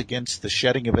commands against the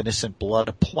shedding of innocent blood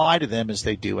apply to them as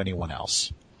they do anyone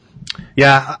else.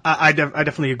 Yeah, I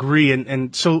definitely agree.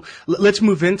 And so let's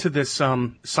move into this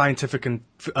scientific and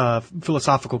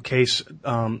philosophical case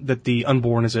that the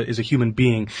unborn is a human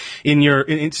being.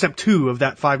 In step 2 of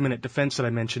that 5-minute defense that I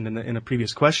mentioned in a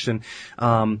previous question,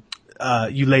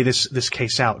 you lay this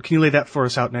case out. Can you lay that for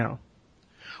us out now?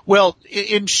 Well,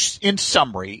 in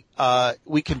summary,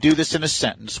 we can do this in a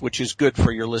sentence, which is good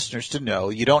for your listeners to know.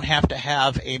 You don't have to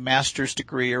have a master's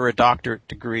degree or a doctorate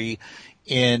degree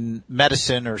in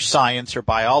medicine or science or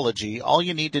biology. All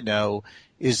you need to know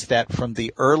is that from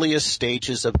the earliest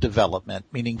stages of development,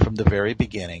 meaning from the very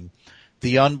beginning,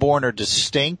 the unborn are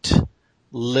distinct,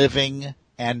 living,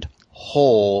 and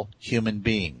whole human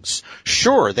beings.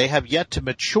 Sure, they have yet to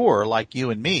mature like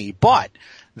you and me, but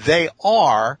they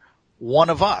are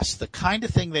one of us. The kind of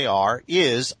thing they are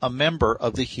is a member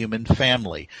of the human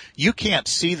family. You can't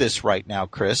see this right now,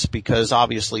 Chris, because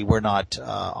obviously we're not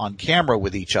on camera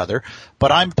with each other,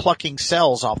 but I'm plucking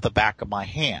cells off the back of my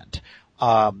hand.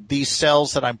 These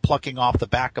cells that I'm plucking off the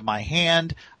back of my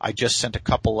hand, I just sent a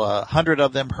couple hundred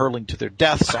of them hurling to their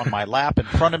deaths on my lap in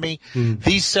front of me.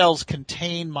 These cells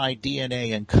contain my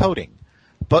DNA encoding.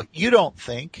 But you don't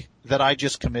think that I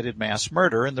just committed mass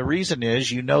murder, and the reason is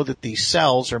you know that these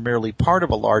cells are merely part of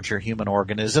a larger human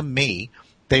organism, me.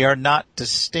 They are not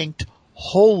distinct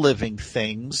whole living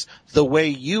things the way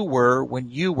you were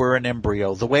when you were an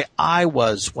embryo, the way I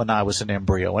was when I was an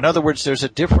embryo. In other words, there's a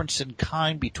difference in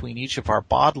kind between each of our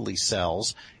bodily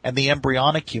cells and the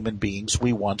embryonic human beings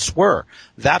we once were.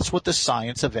 That's what the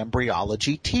science of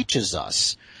embryology teaches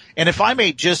us. And if I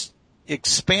may just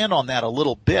expand on that a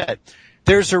little bit,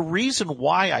 there's a reason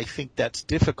why I think that's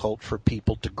difficult for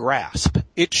people to grasp.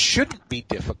 It shouldn't be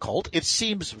difficult. It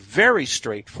seems very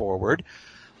straightforward.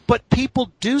 But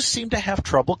people do seem to have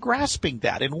trouble grasping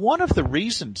that. And one of the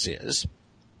reasons is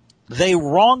they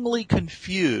wrongly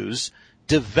confuse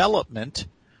development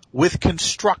with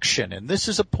construction. And this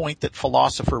is a point that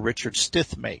philosopher Richard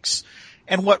Stith makes.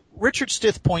 And what Richard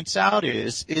Stith points out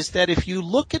is that if you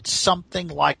look at something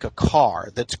like a car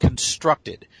that's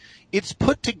constructed, it's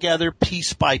put together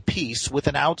piece by piece with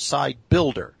an outside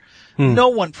builder. No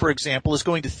one, for example, is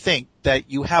going to think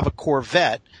that you have a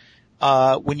Corvette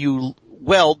when you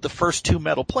weld the first two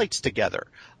metal plates together.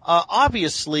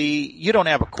 Obviously, you don't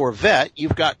have a Corvette.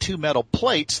 You've got two metal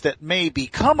plates that may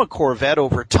become a Corvette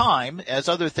over time as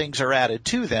other things are added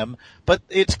to them, but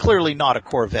it's clearly not a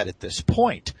Corvette at this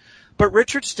point. But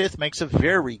Richard Stith makes a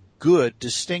very good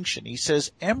distinction. He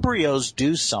says embryos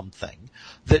do something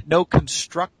that no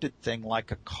constructed thing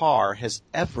like a car has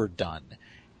ever done.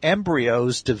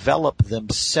 Embryos develop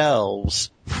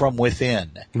themselves from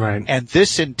within. Right. And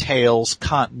this entails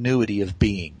continuity of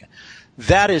being.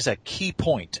 That is a key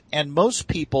point. And most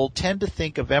people tend to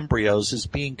think of embryos as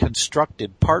being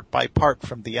constructed part by part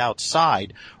from the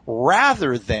outside,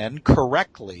 rather than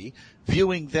correctly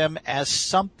viewing them as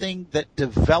something that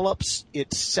develops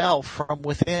itself from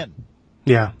within.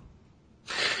 Yeah.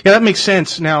 Yeah, that makes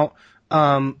sense. Now,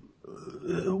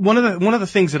 one of the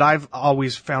things that I've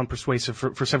always found persuasive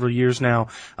for several years now,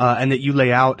 and that you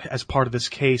lay out as part of this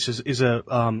case is an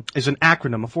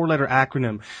acronym, a 4-letter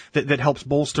acronym that helps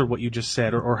bolster what you just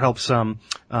said, or helps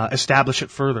establish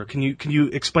it further. Can you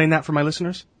explain that for my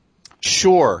listeners?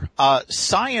 Sure.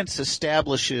 Science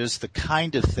establishes the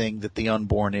kind of thing that the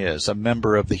unborn is, a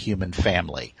member of the human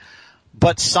family.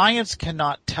 But science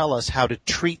cannot tell us how to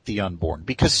treat the unborn,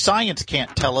 because science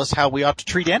can't tell us how we ought to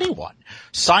treat anyone.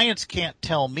 Science can't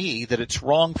tell me that it's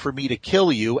wrong for me to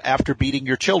kill you after beating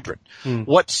your children.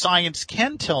 What science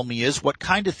can tell me is what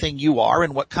kind of thing you are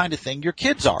and what kind of thing your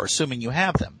kids are, assuming you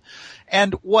have them.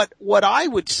 And what I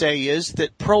would say is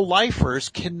that pro-lifers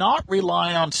cannot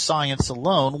rely on science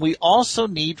alone. We also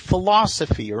need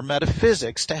philosophy or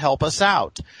metaphysics to help us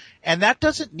out. And that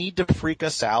doesn't need to freak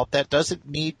us out. That doesn't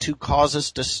need to cause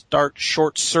us to start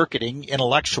short-circuiting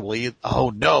intellectually. Oh,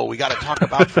 no, we got to talk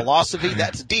about philosophy.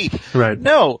 That's deep. Right.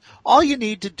 No, all you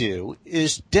need to do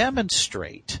is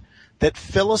demonstrate that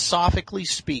philosophically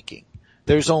speaking,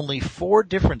 there's only 4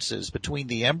 differences between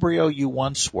the embryo you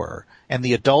once were and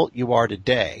the adult you are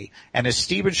today. And as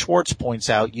Stephen Schwartz points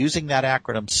out, using that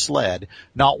acronym SLED,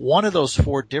 not one of those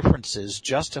 4 differences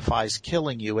justifies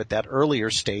killing you at that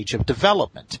earlier stage of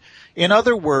development. In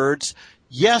other words,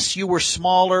 yes, you were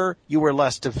smaller, you were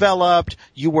less developed,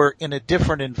 you were in a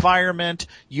different environment,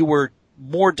 you were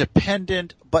more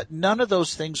dependent, but none of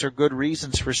those things are good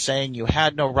reasons for saying you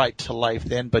had no right to life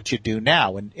then, but you do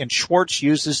now. And Schwartz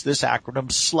uses this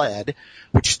acronym SLED,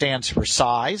 which stands for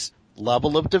size,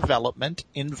 level of development,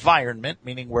 environment,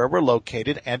 meaning where we're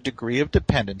located, and degree of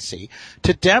dependency,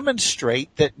 to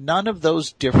demonstrate that none of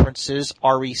those differences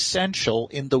are essential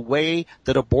in the way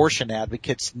that abortion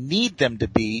advocates need them to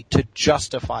be to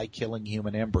justify killing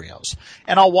human embryos.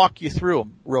 And I'll walk you through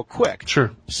them real quick.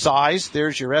 Sure. Size,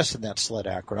 there's your S in that SLED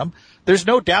acronym. There's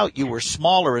no doubt you were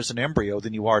smaller as an embryo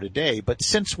than you are today, but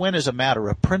since when, as a matter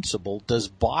of principle, does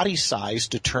body size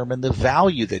determine the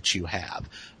value that you have?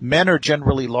 Men are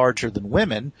generally larger than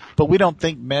women, but we don't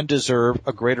think men deserve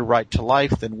a greater right to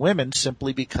life than women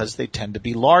simply because they tend to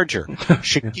be larger.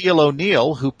 Shaquille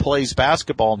O'Neal, who plays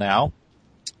basketball now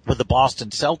with the Boston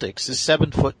Celtics, is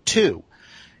 7'2".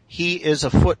 He is a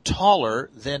foot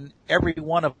taller than every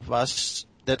one of us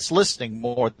that's listening,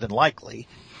 more than likely.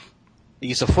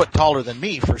 He's a foot taller than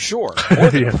me for sure, more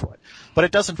than a foot. But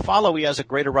it doesn't follow he has a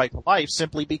greater right to life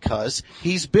simply because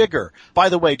he's bigger. By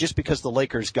the way, just because the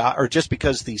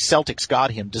Celtics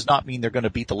got him does not mean they're going to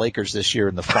beat the Lakers this year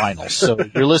in the finals. So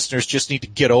your listeners just need to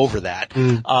get over that.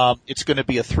 It's going to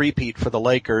be a three-peat for the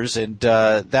Lakers, and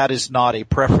that is not a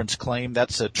preference claim.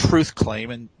 That's a truth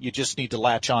claim, and you just need to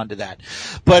latch on to that.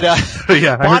 But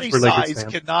body size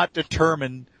cannot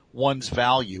determine one's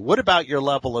value. What about your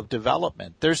level of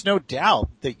development? There's no doubt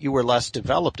that you were less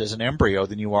developed as an embryo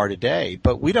than you are today,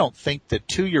 but we don't think that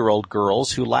 2-year-old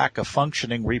girls who lack a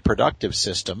functioning reproductive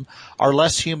system are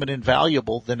less human and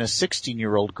valuable than a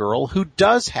 16-year-old girl who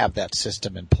does have that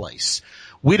system in place.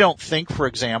 We don't think, for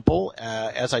example,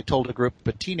 as I told a group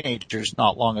of teenagers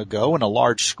not long ago in a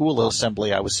large school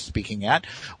assembly I was speaking at,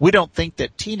 we don't think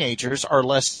that teenagers are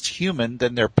less human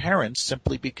than their parents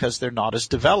simply because they're not as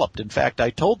developed. In fact, I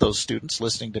told those students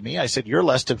listening to me, I said, you're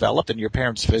less developed than your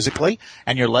parents physically,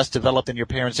 and you're less developed than your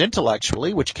parents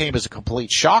intellectually, which came as a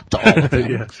complete shock to all of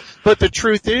them. But the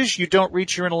truth is, you don't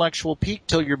reach your intellectual peak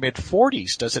till your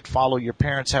mid-40s. Does it follow your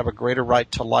parents have a greater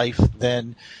right to life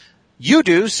than you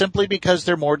do simply because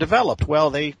they're more developed?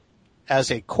 Well, they, as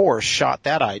a course, shot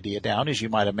that idea down, as you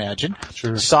might imagine.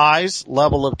 Sure. Size,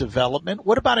 level of development.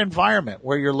 What about environment,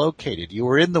 where you're located? You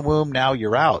were in the womb, now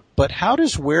you're out. But how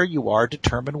does where you are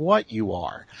determine what you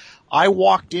are? I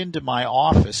walked into my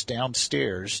office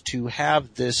downstairs to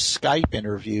have this Skype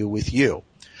interview with you.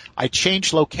 I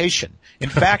changed location. In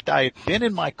fact, I had been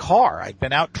in my car. I'd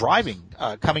been out driving,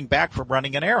 coming back from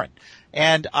running an errand.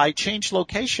 And I changed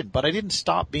location, but I didn't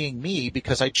stop being me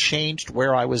because I changed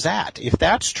where I was at. If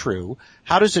that's true,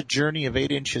 how does a journey of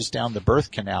 8 inches down the birth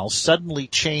canal suddenly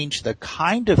change the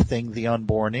kind of thing the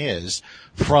unborn is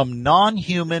from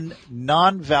non-human,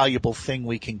 non-valuable thing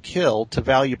we can kill to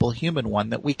valuable human one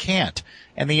that we can't?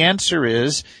 And the answer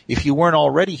is, if you weren't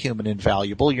already human and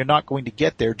valuable, you're not going to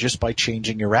get there just by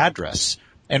changing your address.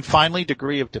 And finally,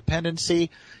 degree of dependency.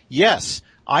 Yes,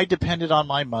 I depended on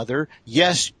my mother.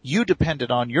 Yes, you depended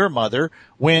on your mother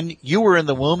when you were in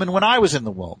the womb and when I was in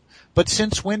the womb. But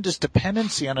since when does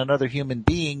dependency on another human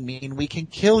being mean we can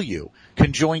kill you?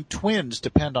 Conjoined twins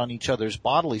depend on each other's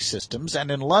bodily systems,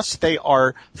 and unless they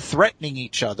are threatening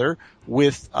each other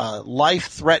with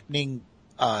life-threatening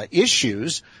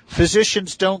issues,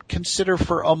 physicians don't consider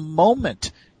for a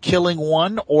moment killing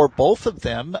one or both of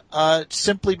them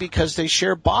simply because they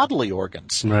share bodily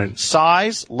organs. Right.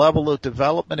 Size, level of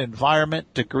development,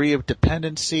 environment, degree of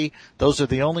dependency, those are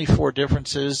the only 4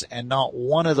 differences, and not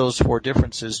one of those 4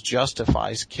 differences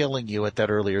justifies killing you at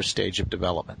that earlier stage of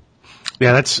development.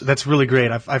 Yeah, that's really great.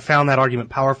 I found that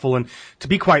argument powerful, and to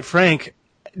be quite frank,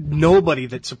 nobody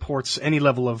that supports any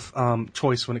level of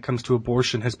choice when it comes to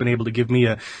abortion has been able to give me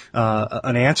an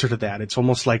answer to that. It's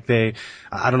almost like I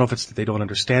don't know if it's that they don't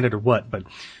understand it or what, but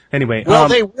anyway. Well,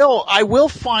 they will. I will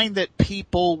find that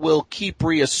people will keep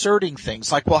reasserting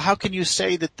things like, well, how can you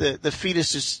say that the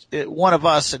fetus is one of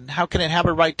us, and how can it have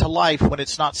a right to life when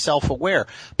it's not self-aware?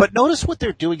 But notice what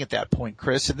they're doing at that point,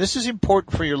 Chris, and this is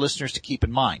important for your listeners to keep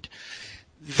in mind.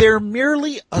 They're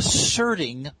merely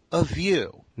asserting a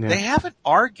view. Yeah. They haven't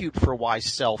argued for why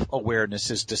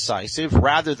self-awareness is decisive,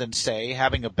 rather than, say,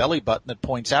 having a belly button that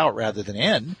points out rather than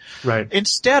in. Right.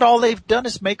 Instead, all they've done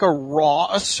is make a raw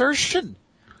assertion.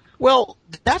 Well,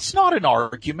 that's not an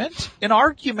argument. An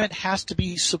argument has to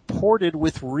be supported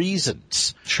with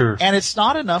reasons. Sure. And it's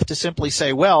not enough to simply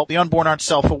say, well, the unborn aren't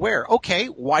self-aware. Okay,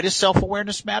 why does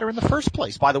self-awareness matter in the first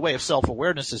place? By the way, if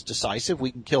self-awareness is decisive,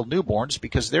 we can kill newborns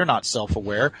because they're not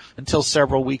self-aware until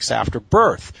several weeks after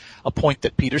birth, a point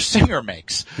that Peter Singer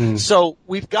makes. So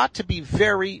we've got to be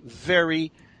very,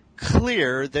 very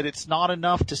clear that it's not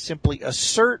enough to simply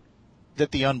assert that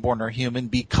the unborn are human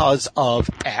because of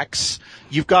X.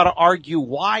 You've got to argue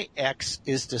why X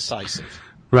is decisive.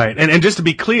 Right. And just to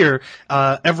be clear,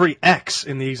 every X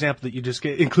in the example that you just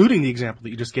gave, including the example that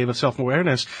you just gave of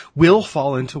self-awareness, will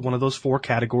fall into one of those 4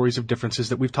 categories of differences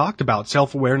that we've talked about.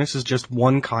 Self-awareness is just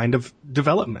one kind of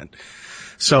development.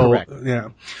 So, correct. Yeah.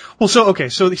 Well, so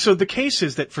the case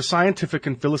is that for scientific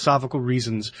and philosophical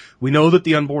reasons, we know that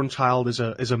the unborn child is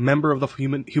a member of the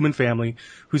human family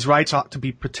whose rights ought to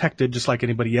be protected just like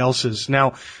anybody else's.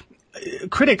 Now,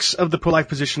 critics of the pro-life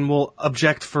position will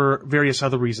object for various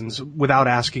other reasons without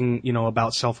asking,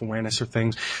 about self-awareness or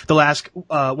things. They'll ask,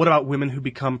 what about women who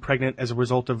become pregnant as a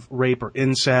result of rape or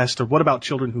incest? Or what about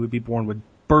children who would be born with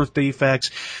birth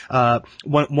defects?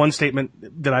 One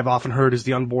statement that I've often heard is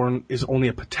the unborn is only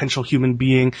a potential human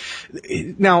being.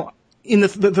 Now, in the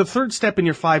third step in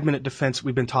your 5-minute defense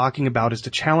we've been talking about is to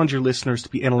challenge your listeners to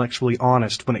be intellectually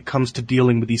honest when it comes to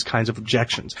dealing with these kinds of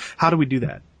objections. How do we do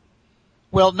that?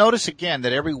 Well, notice again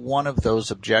that every one of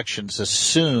those objections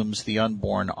assumes the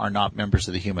unborn are not members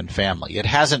of the human family. It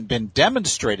hasn't been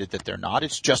demonstrated that they're not.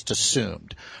 It's just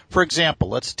assumed. For example,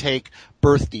 let's take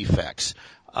birth defects.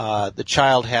 The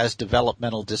child has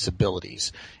developmental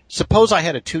disabilities. Suppose I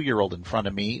had a 2-year-old in front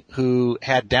of me who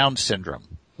had Down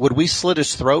syndrome. Would we slit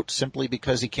his throat simply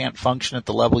because he can't function at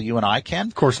the level you and I can?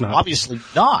 Of course not. Obviously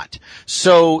not.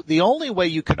 So the only way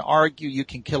you can argue you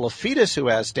can kill a fetus who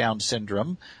has Down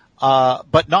syndrome,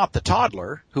 but not the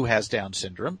toddler who has Down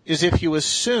syndrome, is if you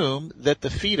assume that the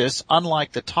fetus,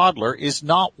 unlike the toddler, is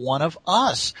not one of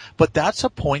us. But that's a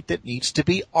point that needs to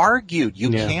be argued. You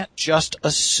can't just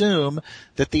assume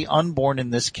that the unborn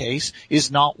in this case is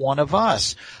not one of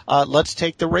us. Let's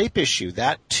take the rape issue.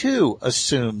 That too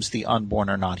assumes the unborn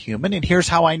are not human, and here's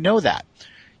how I know that.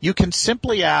 You can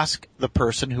simply ask the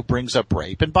person who brings up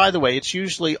rape, and by the way, it's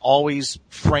usually always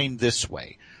framed this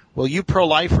way. Well, you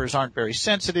pro-lifers aren't very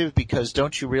sensitive because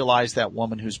don't you realize that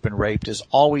woman who's been raped is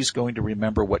always going to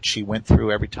remember what she went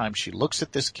through every time she looks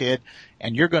at this kid,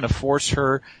 and you're going to force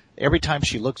her every time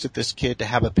she looks at this kid to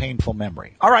have a painful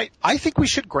memory. All right, I think we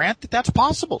should grant that that's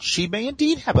possible. She may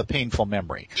indeed have a painful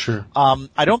memory. Sure.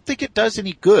 I don't think it does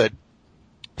any good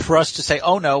for us to say,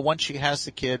 oh no, once she has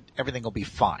the kid, everything will be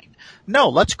fine. No,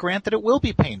 let's grant that it will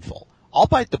be painful. I'll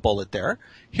bite the bullet there.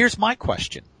 Here's my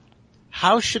question.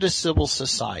 How should a civil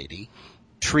society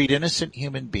treat innocent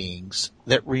human beings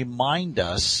that remind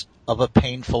us of a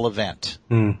painful event?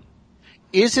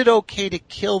 Is it okay to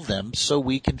kill them so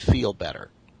we can feel better?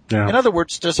 Yeah. In other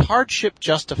words, does hardship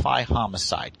justify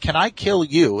homicide? Can I kill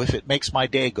you if it makes my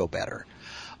day go better?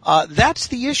 That's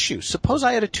the issue. Suppose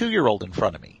I had a 2-year-old in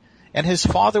front of me and his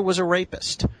father was a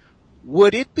rapist.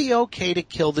 Would it be okay to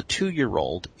kill the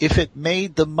 2-year-old if it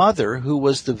made the mother who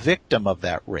was the victim of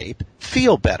that rape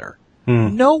feel better?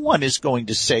 No one is going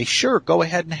to say, sure, go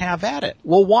ahead and have at it.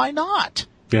 Well, why not?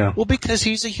 Yeah. Well, because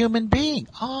he's a human being.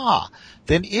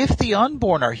 Then if the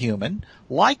unborn are human,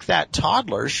 like that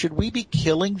toddler, should we be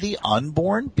killing the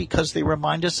unborn because they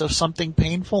remind us of something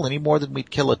painful any more than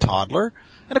we'd kill a toddler?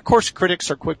 And of course,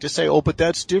 critics are quick to say, oh, but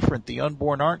that's different. The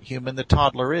unborn aren't human. The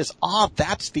toddler is.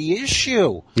 That's the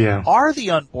issue. Yeah. Are the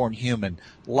unborn human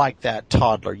like that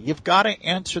toddler? You've got to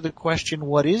answer the question,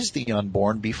 what is the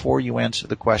unborn, before you answer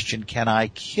the question, can I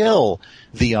kill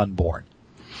the unborn?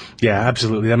 Yeah,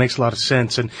 absolutely. That makes a lot of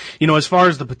sense. And, as far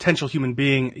as the potential human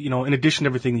being, in addition to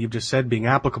everything that you've just said being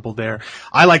applicable there,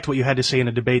 I liked what you had to say in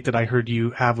a debate that I heard you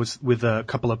have with a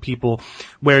couple of people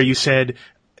where you said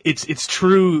it's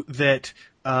true that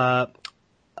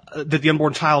the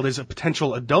unborn child is a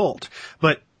potential adult,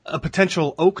 but a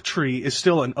potential oak tree is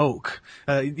still an oak.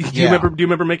 Do you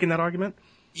remember making that argument?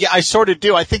 Yeah, I sort of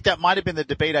do. I think that might have been the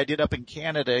debate I did up in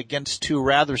Canada against 2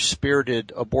 rather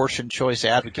spirited abortion choice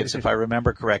advocates, if I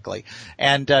remember correctly.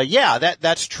 And,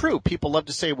 that's true. People love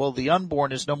to say, well, the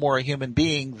unborn is no more a human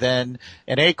being than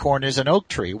an acorn is an oak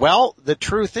tree. Well, the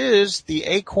truth is the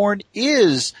acorn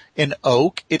is an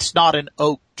oak. It's not an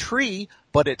oak tree,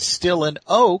 but it's still an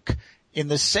oak. In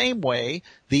the same way,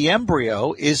 the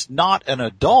embryo is not an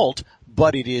adult,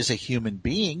 but it is a human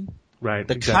being. Right.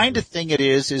 The kind of thing it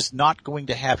is not going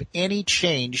to have any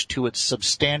change to its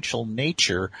substantial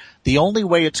nature. The only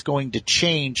way it's going to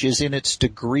change is in its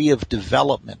degree of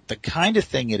development. The kind of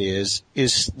thing it is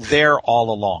there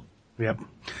all along. Yep.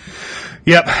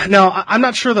 Now, I'm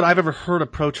not sure that I've ever heard a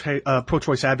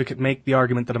pro-choice advocate make the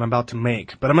argument that I'm about to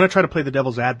make, but I'm going to try to play the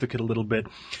devil's advocate a little bit.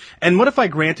 And what if I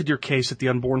granted your case that the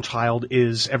unborn child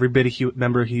is every bit a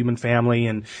member of a human family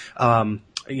and,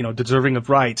 deserving of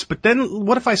rights. But then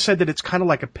what if I said that it's kind of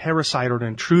like a parasite or an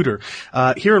intruder?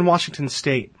 Here in Washington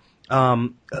State,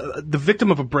 the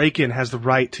victim of a break-in has the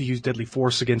right to use deadly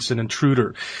force against an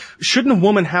intruder. Shouldn't a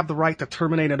woman have the right to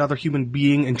terminate another human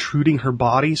being intruding her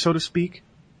body, so to speak?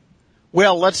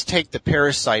 Well, let's take the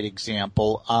parasite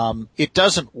example. It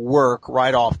doesn't work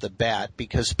right off the bat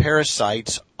because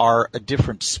parasites are a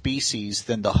different species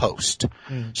than the host.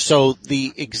 So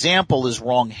the example is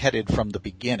wrong-headed from the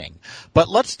beginning. But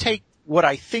let's take what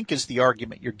I think is the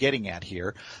argument you're getting at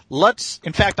here.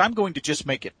 In fact, I'm going to just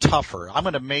make it tougher. I'm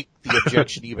going to make the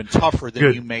objection even tougher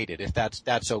than you made it, if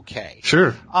that's okay.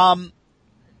 Sure.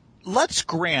 Let's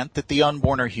grant that the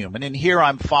unborn are human, and here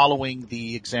I'm following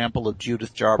the example of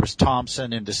Judith Jarvis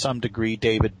Thompson and to some degree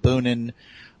David Boonin,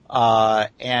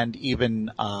 and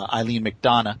even Eileen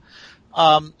McDonough.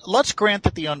 Let's grant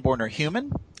that the unborn are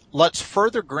human. Let's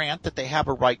further grant that they have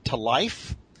a right to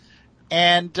life.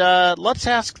 And let's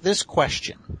ask this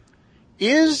question.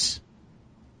 Is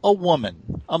a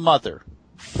woman, a mother,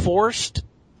 forced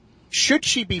should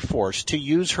she be forced to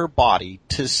use her body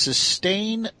to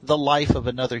sustain the life of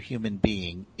another human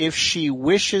being if she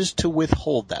wishes to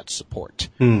withhold that support?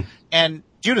 And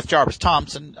Judith Jarvis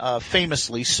Thompson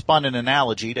famously spun an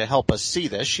analogy to help us see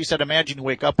this. She said, imagine you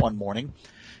wake up one morning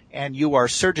and you are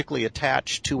surgically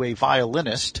attached to a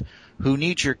violinist who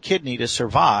needs your kidney to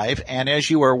survive, and as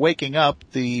you are waking up,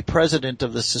 the president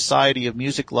of the Society of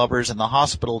Music Lovers and the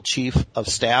hospital chief of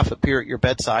staff appear at your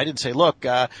bedside and say, look,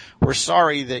 we're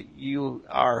sorry that you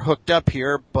are hooked up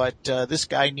here, but this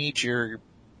guy needs your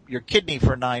kidney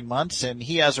for 9 months, and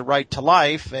he has a right to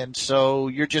life, and so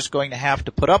you're just going to have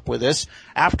to put up with this,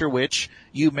 after which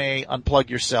you may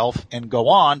unplug yourself and go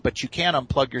on, but you can't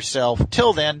unplug yourself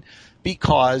till then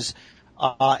because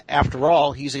after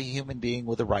all, he's a human being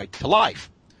with a right to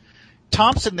life.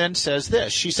 Thompson then says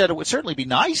this. She said it would certainly be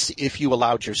nice if you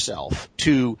allowed yourself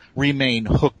to remain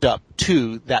hooked up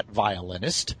to that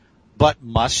violinist, but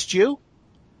must you?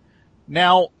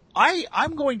 Now,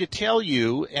 I'm going to tell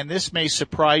you, and this may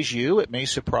surprise you, it may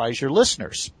surprise your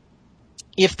listeners.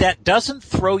 If that doesn't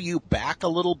throw you back a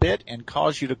little bit and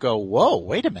cause you to go, whoa,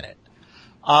 wait a minute.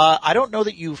 I don't know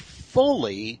that you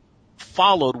fully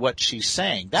followed what she's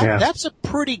saying. That's a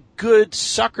pretty good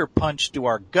sucker punch to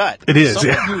our gut. It is,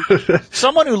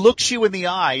 someone who looks you in the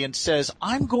eye and says,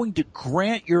 I'm going to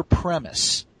grant your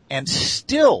premise and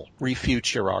still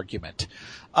refute your argument.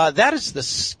 That is the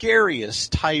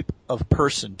scariest type of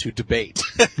person to debate.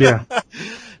 Yeah.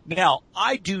 Now,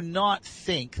 I do not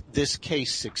think this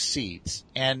case succeeds.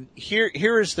 And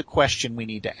here is the question we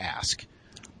need to ask.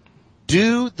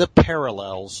 Do the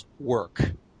parallels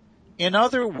work? In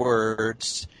other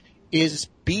words, is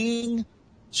being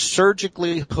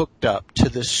surgically hooked up to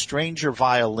this stranger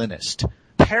violinist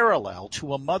parallel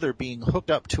to a mother being hooked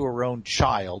up to her own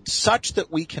child, such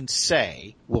that we can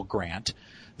say, we'll grant,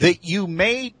 that you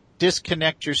may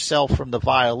disconnect yourself from the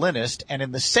violinist, and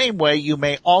in the same way you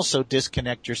may also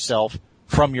disconnect yourself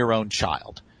from your own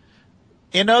child?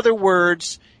 In other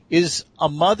words, is a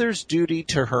mother's duty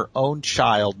to her own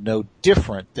child no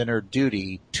different than her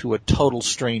duty to a total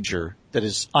stranger that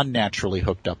is unnaturally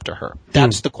hooked up to her?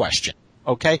 That's the question,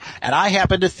 okay? And I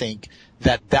happen to think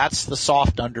that that's the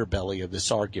soft underbelly of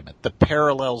this argument. The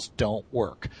parallels don't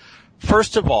work.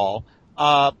 First of all,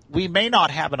 we may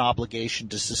not have an obligation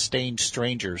to sustain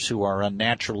strangers who are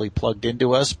unnaturally plugged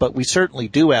into us, but we certainly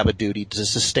do have a duty to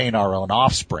sustain our own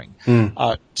offspring.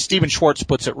 Stephen Schwartz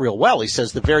puts it real well. He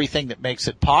says the very thing that makes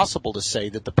it possible to say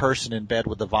that the person in bed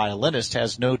with the violinist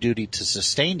has no duty to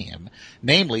sustain him,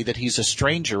 namely that he's a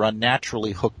stranger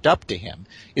unnaturally hooked up to him,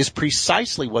 is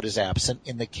precisely what is absent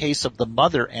in the case of the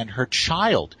mother and her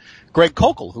child. Greg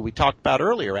Kokel, who we talked about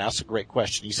earlier, asked a great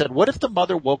question. He said, what if the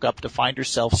mother woke up to find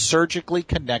herself surgically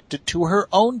connected to her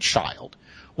own child?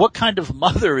 What kind of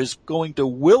mother is going to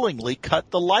willingly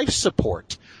cut the life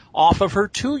support off of her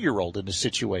 2-year-old in a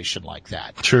situation like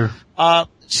that? Sure.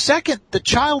 Second, the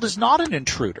child is not an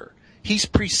intruder. He's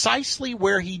precisely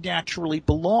where he naturally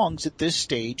belongs at this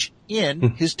stage in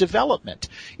his development.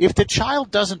 If the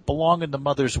child doesn't belong in the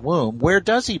mother's womb, where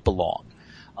does he belong?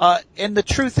 And the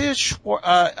truth is,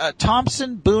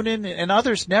 Thompson, Boonin, and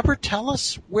others never tell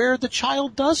us where the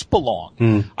child does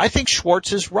belong. I think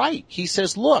Schwartz is right. He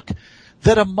says, look,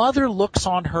 that a mother looks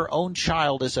on her own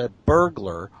child as a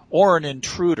burglar or an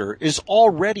intruder is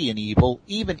already an evil,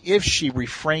 even if she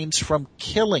refrains from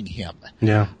killing him.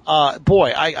 Yeah.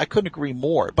 Boy, I couldn't agree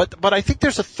more. But I think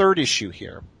there's a third issue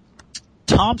here.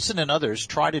 Thompson and others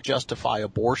try to justify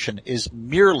abortion as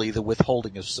merely the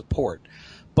withholding of support.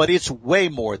 But it's way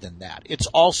more than that. It's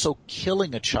also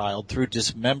killing a child through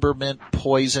dismemberment,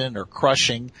 poison, or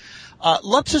crushing.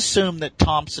 Let's assume that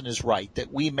Thompson is right,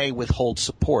 that we may withhold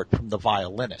support from the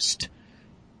violinist.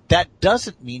 That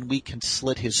doesn't mean we can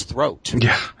slit his throat.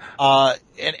 Yeah.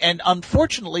 And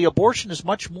unfortunately, abortion is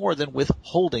much more than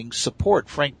withholding support.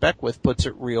 Frank Beckwith puts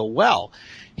it real well.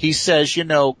 He says,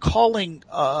 calling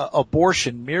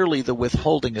abortion merely the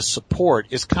withholding of support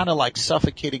is kind of like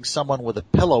suffocating someone with a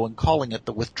pillow and calling it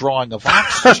the withdrawing of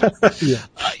oxygen.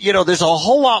 Yeah. There's a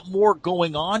whole lot more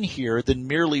going on here than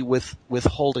merely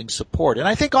withholding support. And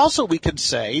I think also we can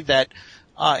say that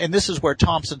and this is where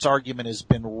Thompson's argument has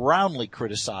been roundly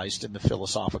criticized in the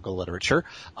philosophical literature.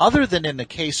 Other than in the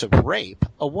case of rape,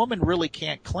 a woman really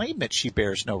can't claim that she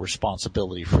bears no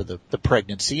responsibility for the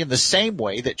pregnancy in the same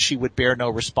way that she would bear no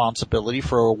responsibility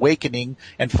for awakening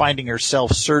and finding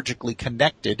herself surgically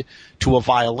connected to a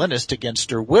violinist against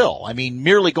her will. I mean,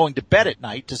 merely going to bed at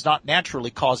night does not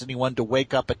naturally cause anyone to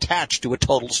wake up attached to a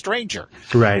total stranger.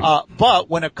 Right.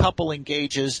 But when a couple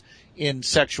engages in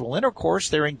sexual intercourse,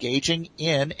 they're engaging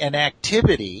in an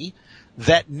activity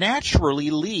that naturally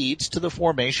leads to the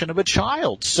formation of a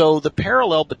child. So the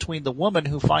parallel between the woman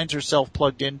who finds herself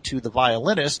plugged into the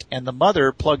violinist and the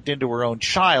mother plugged into her own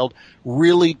child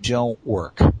really don't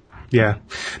work. Yeah.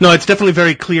 No, it's definitely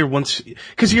very clear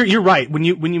cause you're right. When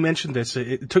you mentioned this,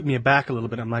 it took me aback a little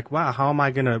bit. I'm like, wow, how am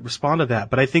I going to respond to that?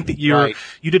 But I think that you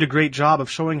did a great job of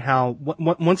showing how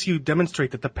once you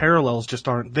demonstrate that the parallels just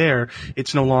aren't there,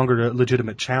 it's no longer a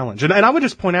legitimate challenge. And I would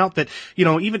just point out that,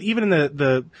 even in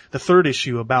the third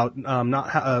issue about,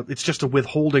 it's just a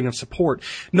withholding of support.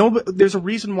 No, there's a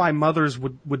reason why mothers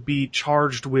would be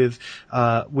charged with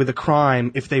a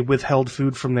crime if they withheld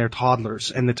food from their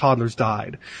toddlers and the toddlers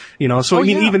died.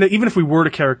 Even if we were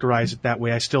to characterize it that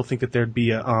way, I still think that there'd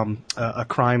be a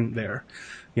crime there.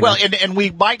 And we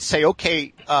might say,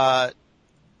 okay,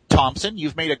 Thompson,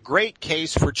 you've made a great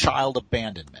case for child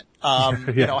abandonment. How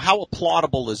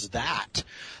applaudable is that?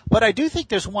 But I do think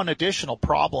there's one additional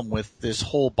problem with this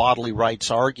whole bodily rights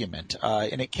argument,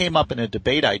 and it came up in a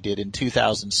debate I did in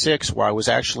 2006 where I was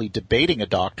actually debating a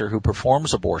doctor who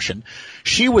performs abortion.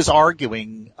 She was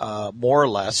arguing, more or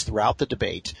less throughout the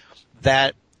debate,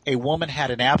 that a woman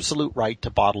had an absolute right to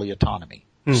bodily autonomy.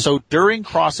 So during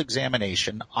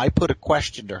cross-examination, I put a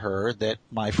question to her that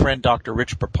my friend Dr.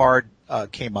 Rich Papard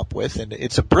came up with, and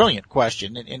it's a brilliant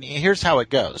question, and here's how it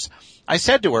goes. I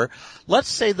said to her, let's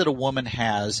say that a woman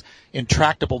has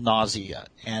intractable nausea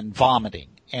and vomiting,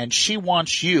 and she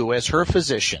wants you, as her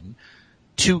physician,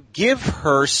 to give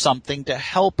her something to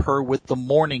help her with the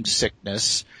morning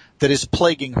sickness that is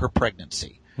plaguing her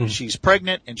pregnancy. She's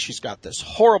pregnant and she's got this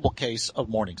horrible case of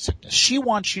morning sickness. She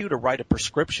wants you to write a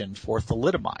prescription for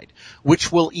thalidomide,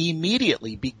 which will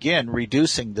immediately begin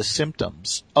reducing the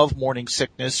symptoms of morning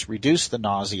sickness, reduce the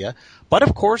nausea. But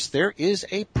of course, there is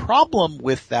a problem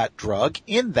with that drug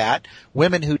in that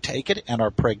women who take it and are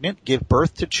pregnant give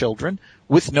birth to children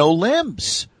with no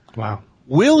limbs. Wow.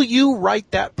 Will you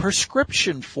write that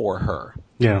prescription for her?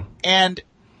 Yeah. And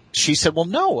she said, well,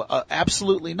 no,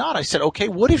 absolutely not. I said, okay,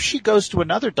 what if she goes to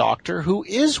another doctor who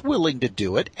is willing to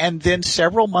do it and then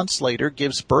several months later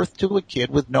gives birth to a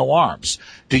kid with no arms?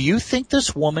 Do you think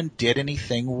this woman did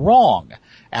anything wrong?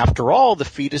 After all, the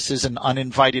fetus is an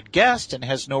uninvited guest and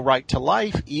has no right to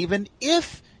life, even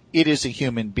if it is a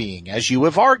human being, as you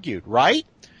have argued, right?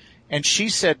 And she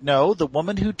said, no, the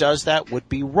woman who does that would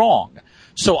be wrong.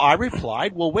 So I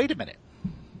replied, well, wait a minute.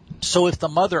 So if the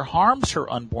mother harms her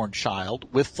unborn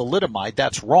child with thalidomide,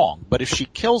 that's wrong. But if she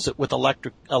kills it with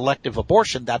elective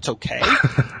abortion, that's okay.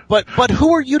 But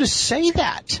who are you to say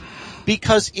that?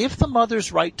 Because if the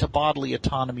mother's right to bodily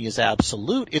autonomy is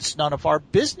absolute, it's none of our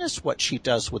business what she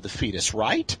does with the fetus,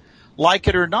 right? Like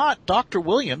it or not, Dr.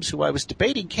 Williams, who I was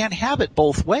debating, can't have it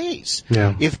both ways.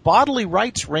 Yeah. If bodily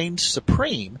rights reign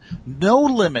supreme, no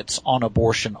limits on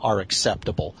abortion are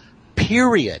acceptable.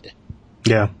 Period.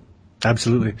 Yeah.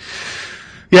 Absolutely.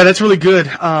 Yeah, that's really good.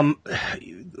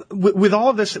 With all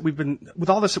of this that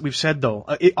we've said though,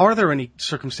 are there any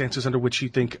circumstances under which you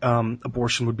think,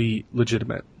 abortion would be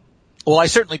legitimate? Well, I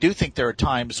certainly do think there are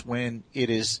times when it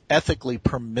is ethically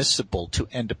permissible to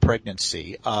end a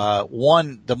pregnancy.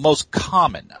 The most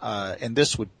common, and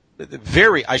this would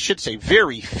very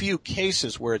few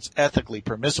cases where it's ethically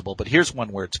permissible, but here's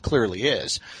one where it clearly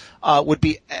is, would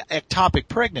be ectopic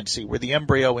pregnancy, where the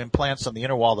embryo implants on the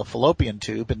inner wall of the fallopian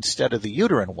tube instead of the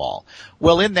uterine wall.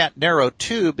 Well, in that narrow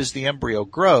tube, as the embryo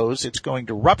grows, it's going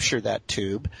to rupture that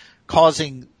tube,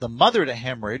 causing the mother to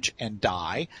hemorrhage and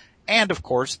die, and of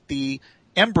course the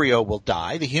embryo will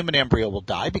die, the human embryo will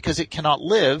die, because it cannot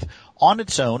live on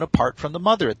its own apart from the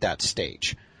mother at that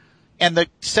stage. And the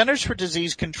Centers for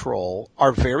Disease Control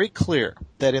are very clear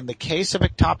that in the case of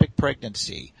ectopic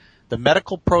pregnancy, the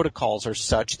medical protocols are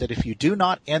such that if you do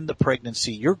not end the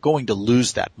pregnancy, you're going to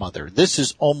lose that mother. This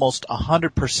is almost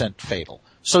 100% fatal.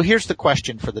 So here's the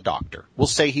question for the doctor. We'll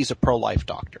say he's a pro-life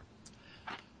doctor.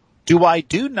 Do I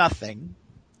do nothing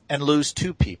and lose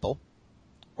two people?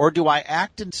 Or do I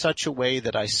act in such a way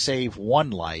that I save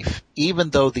one life, even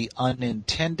though the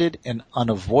unintended and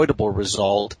unavoidable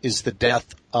result is the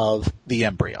death of the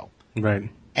embryo? Right.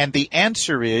 And the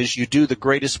answer is you do the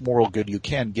greatest moral good you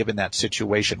can given that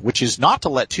situation, which is not to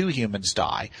let two humans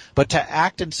die, but to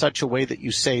act in such a way that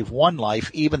you save one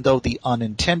life, even though the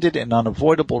unintended and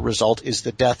unavoidable result is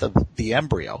the death of the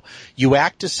embryo. You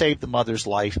act to save the mother's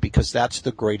life because that's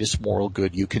the greatest moral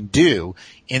good you can do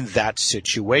in that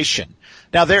situation.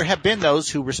 Now, there have been those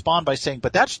who respond by saying,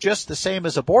 but that's just the same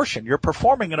as abortion. You're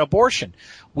performing an abortion.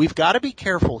 We've got to be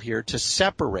careful here to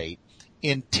separate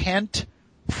intent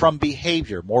from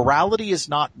behavior. Morality is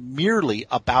not merely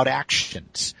about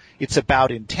actions. It's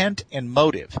about intent and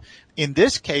motive. In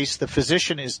this case, the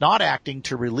physician is not acting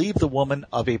to relieve the woman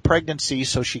of a pregnancy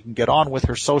so she can get on with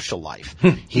her social life.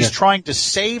 He's trying to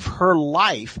save her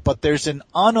life, but there's an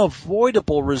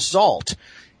unavoidable result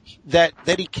that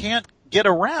he can't get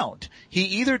around. He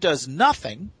either does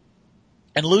nothing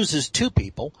and loses two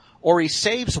people, or he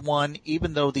saves one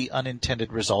even though the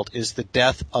unintended result is the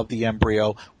death of the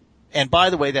embryo. And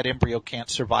by the way, that embryo can't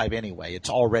survive anyway. It's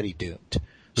already doomed.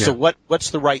 Yeah. So what's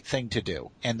the right thing to do?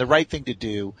 And the right thing to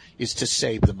do is to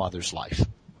save the mother's life.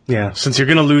 Yeah, since you're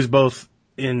going to lose both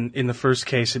in the first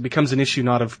case, it becomes an issue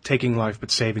not of taking life, but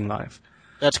saving life.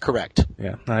 That's correct.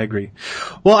 Yeah, I agree.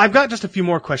 Well, I've got just a few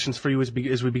more questions for you as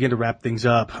we begin to wrap things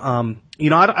up. I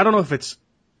don't know if it's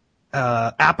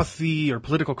apathy or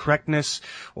political correctness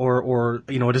or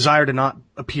a desire to not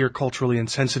appear culturally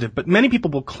insensitive, but many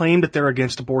people will claim that they're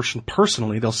against abortion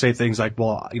personally. They'll say things like,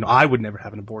 well, I would never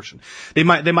have an abortion. They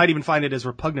might even find it as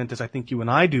repugnant as I think you and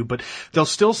I do, but they'll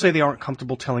still say they aren't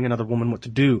comfortable telling another woman what to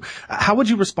do. How would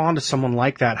you respond to someone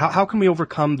like that? How can we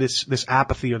overcome this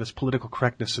apathy or this political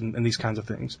correctness and these kinds of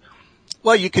things?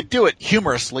 Well, you could do it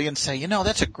humorously and say,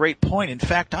 that's a great point. In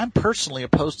fact, I'm personally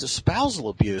opposed to spousal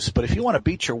abuse, but if you want to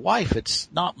beat your wife, it's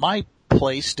not my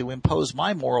place to impose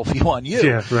my moral view on you.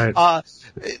 Yeah, right.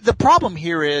 The problem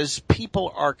here is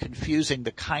people are confusing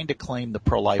the kind of claim the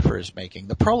pro-lifer is making.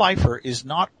 The pro-lifer is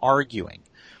not arguing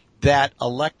that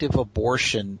elective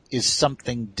abortion is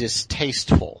something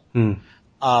distasteful.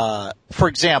 For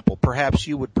example, perhaps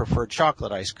you would prefer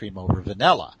chocolate ice cream over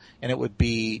vanilla, and it would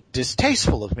be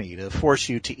distasteful of me to force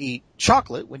you to eat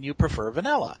chocolate when you prefer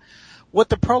vanilla. What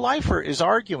the pro-lifer is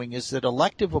arguing is that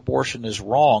elective abortion is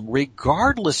wrong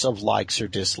regardless of likes or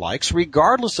dislikes,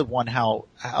 regardless of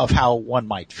how one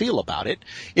might feel about it.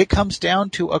 It comes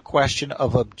down to a question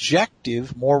of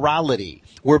objective morality.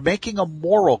 We're making a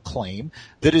moral claim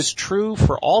that is true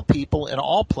for all people in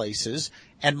all places,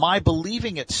 and my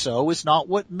believing it so is not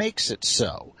what makes it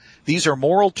so. These are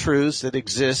moral truths that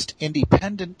exist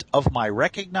independent of my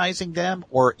recognizing them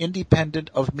or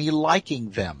independent of me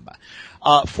liking them.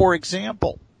 For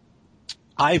example,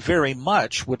 I very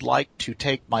much would like to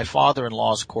take my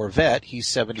father-in-law's Corvette. He's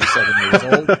 77 years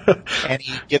old, and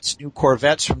he gets new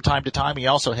Corvettes from time to time. He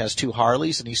also has two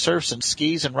Harleys, and he surfs and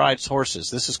skis and rides horses.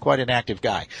 This is quite an active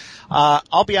guy.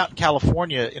 I'll be out in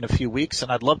California in a few weeks,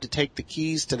 and I'd love to take the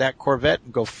keys to that Corvette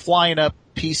and go flying up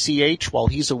PCH while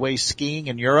he's away skiing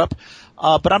in Europe.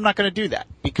 But I'm not going to do that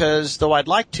because though I'd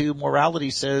like to,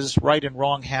 morality says right and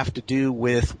wrong have to do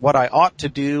with what I ought to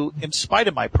do in spite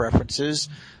of my preferences,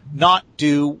 not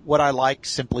do what I like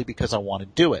simply because I want to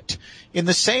do it. In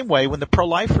the same way, when the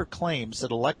pro-lifer claims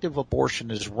that elective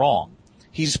abortion is wrong,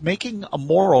 he's making a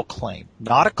moral claim,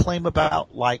 not a claim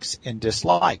about likes and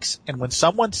dislikes. And when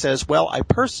someone says, well, I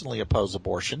personally oppose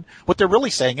abortion, what they're really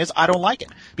saying is, I don't like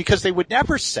it. Because they would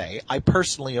never say, I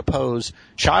personally oppose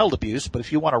child abuse, but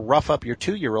if you want to rough up your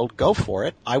 2-year-old, go for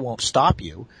it. I won't stop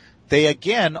you. They,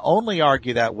 again, only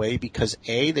argue that way because,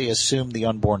 A, they assume the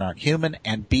unborn aren't human,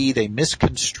 and B, they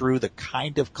misconstrue the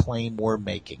kind of claim we're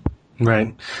making.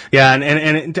 Right. Yeah,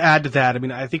 and to add to that, I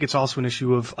mean, I think it's also an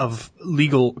issue of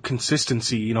legal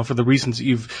consistency, for the reasons that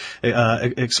you've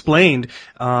explained.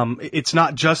 It's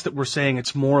not just that we're saying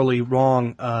it's morally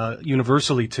wrong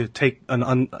universally to take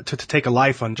a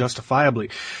life unjustifiably,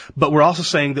 but we're also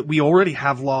saying that we already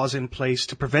have laws in place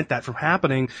to prevent that from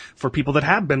happening for people that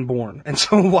have been born. And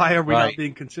so why are we not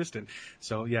being consistent?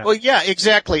 So yeah. Well, yeah,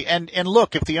 exactly. And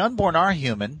look, if the unborn are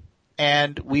human,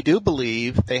 and we do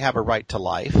believe they have a right to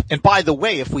life. And by the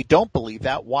way, if we don't believe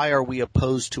that, why are we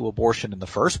opposed to abortion in the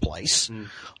first place?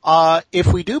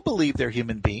 If we do believe they're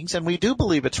human beings and we do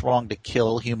believe it's wrong to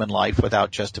kill human life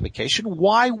without justification,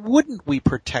 why wouldn't we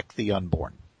protect the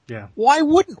unborn? Yeah. Why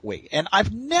wouldn't we? And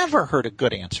I've never heard a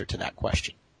good answer to that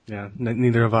question. Yeah,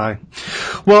 neither have I.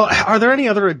 Well, are there any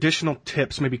other additional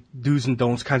tips, maybe do's and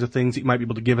don'ts kinds of things that you might be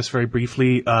able to give us very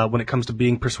briefly when it comes to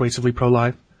being persuasively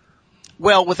pro-life?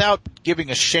 Well, without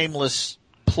giving a shameless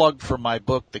plug for my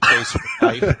book, The Case for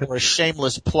Life, or a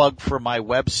shameless plug for my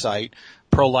website,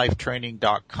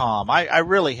 prolifetraining.com. I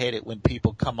really hate it when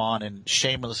people come on and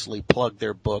shamelessly plug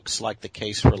their books like The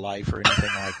Case for Life or anything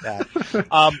like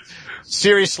that.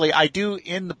 Seriously, I do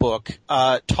in the book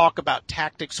talk about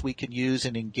tactics we can use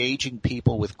in engaging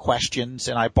people with questions,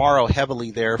 and I borrow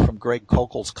heavily there from Greg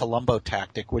Kokel's Columbo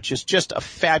tactic, which is just a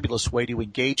fabulous way to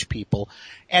engage people,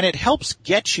 and it helps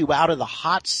get you out of the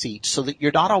hot seat so that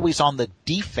you're not always on the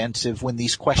defensive when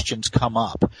these questions come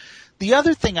up. The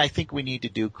other thing I think we need to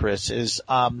do, Chris, is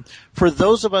for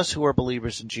those of us who are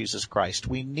believers in Jesus Christ,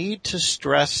 we need to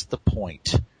stress the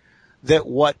point that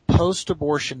what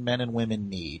post-abortion men and women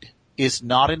need is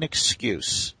not an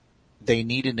excuse they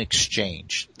need an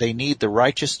exchange. They need the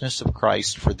righteousness of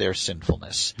Christ for their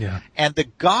sinfulness. Yeah. And the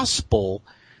gospel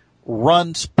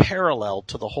runs parallel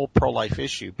to the whole pro-life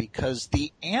issue, because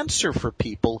the answer for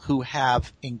people who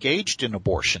have engaged in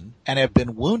abortion and have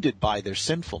been wounded by their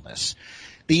sinfulness,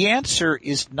 the answer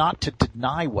is not to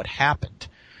deny what happened.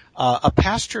 A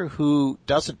pastor who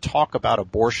doesn't talk about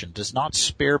abortion does not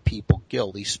spare people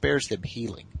guilt. He spares them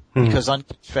healing, because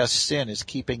unconfessed sin is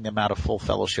keeping them out of full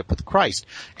fellowship with Christ.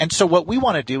 And so what we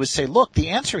want to do is say, look, the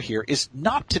answer here is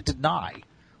not to deny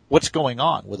what's going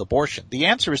on with abortion. The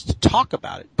answer is to talk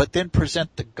about it, but then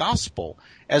present the gospel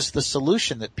as the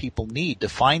solution that people need to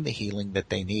find the healing that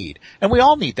they need. And we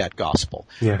all need that gospel.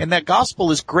 Yeah. And that gospel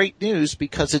is great news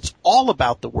because it's all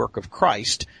about the work of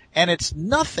Christ, and it's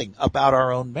nothing about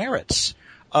our own merits.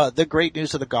 The great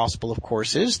news of the gospel, of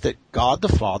course, is that God the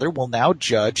Father will now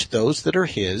judge those that are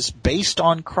His based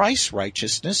on Christ's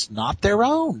righteousness, not their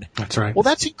own. That's right. Well,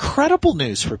 that's incredible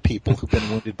news for people who've been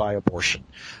wounded by abortion.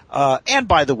 And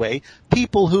by the way,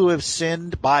 people who have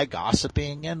sinned by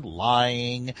gossiping and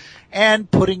lying and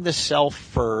putting the self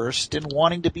first and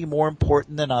wanting to be more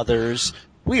important than others,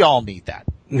 we all need that.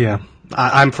 Yeah.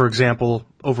 I'm, for example,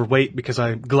 overweight because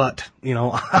I glut.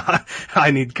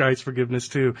 I need Christ's forgiveness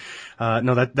too.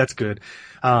 No, that's good.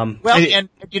 And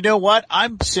you know what?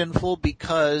 I'm sinful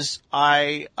because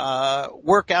I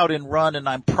work out and run, and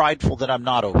I'm prideful that I'm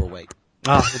not overweight.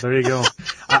 Well, there you go.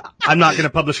 I'm not going to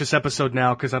publish this episode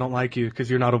now because I don't like you because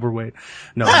you're not overweight.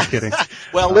 No, I'm kidding.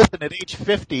 Well, listen, at age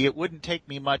 50, it wouldn't take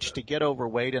me much to get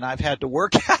overweight, and I've had to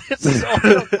work at it,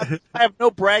 so I have no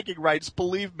bragging rights,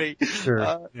 believe me.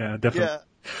 Sure. Yeah, definitely. Yeah.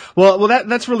 Well,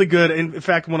 that's really good. In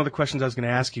fact, one of the questions I was going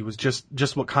to ask you was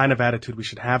just what kind of attitude we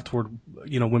should have toward,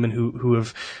 women who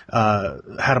have,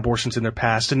 had abortions in their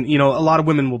past. And, a lot of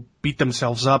women will beat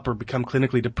themselves up or become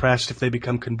clinically depressed if they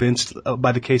become convinced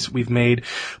by the case that we've made.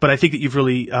 But I think that you've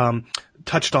really,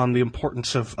 touched on the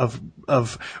importance of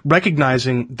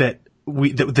recognizing that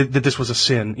that this was a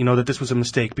sin, that this was a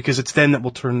mistake, because it's then that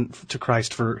we'll turn to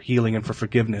Christ for healing and for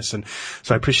forgiveness. And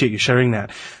so I appreciate you sharing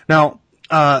that. Now,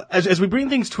 as we bring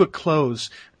things to a close,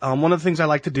 one of the things I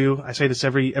like to do, I say this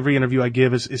every interview I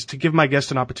give, is to give my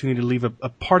guest an opportunity to leave a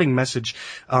parting message.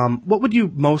 What would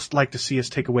you most like to see us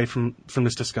take away from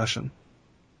this discussion?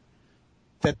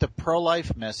 That the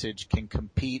pro-life message can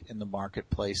compete in the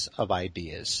marketplace of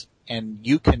ideas, and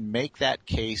you can make that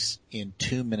case in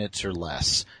 2 minutes or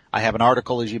less. I have an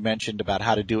article, as you mentioned, about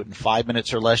how to do it in 5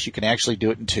 minutes or less. You can actually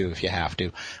do it in 2 if you have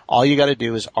to. All you got to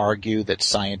do is argue that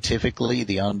scientifically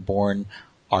the unborn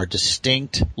are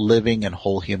distinct, living, and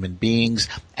whole human beings,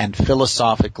 and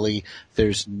philosophically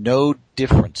there's no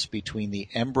difference between the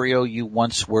embryo you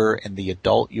once were and the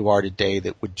adult you are today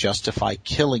that would justify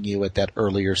killing you at that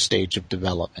earlier stage of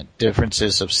development.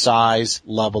 Differences of size,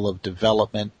 level of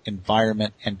development,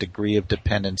 environment, and degree of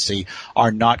dependency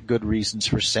are not good reasons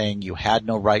for saying you had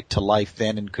no right to life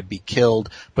then and could be killed,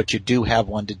 but you do have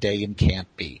one today and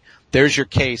can't be. There's your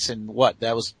case in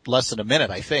that was less than a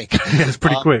minute, I think. Yeah, it's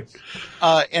pretty quick.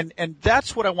 And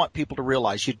that's what I want people to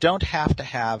realize. You don't have to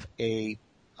have a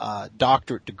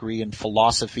doctorate degree in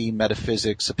philosophy,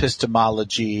 metaphysics,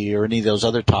 epistemology, or any of those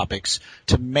other topics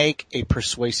to make a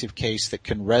persuasive case that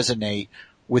can resonate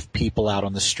with people out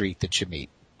on the street that you meet.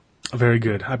 Very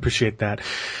good. I appreciate that.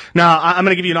 Now, I'm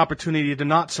going to give you an opportunity to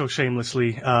not so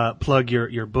shamelessly plug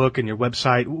your book and your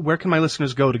website. Where can my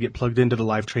listeners go to get plugged into the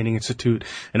Life Training Institute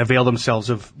and avail themselves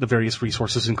of the various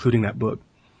resources, including that book?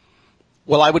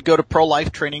 Well, I would go to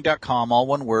prolifetraining.com, all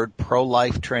one word,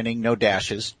 prolifetraining, no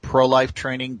dashes,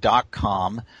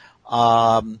 prolifetraining.com.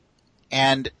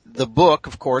 And the book,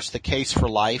 of course, The Case for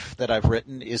Life that I've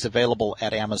written is available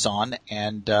at Amazon,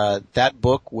 and that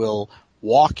book will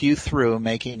walk you through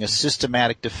making a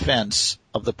systematic defense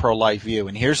of the pro-life view.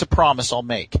 And here's a promise I'll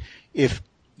make. If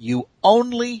you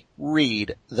only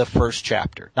read the first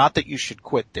chapter, not that you should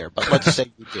quit there, but let's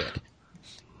say you did.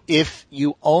 If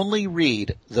you only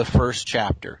read the first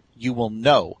chapter, you will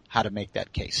know how to make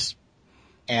that case.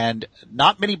 And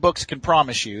not many books can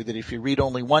promise you that if you read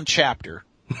only one chapter,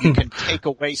 you can take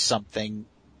away something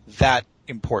that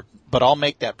important. But I'll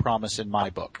make that promise in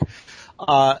my book.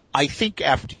 I think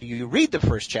after you read the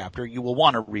first chapter, you will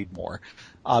want to read more,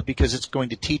 because it's going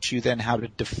to teach you then how to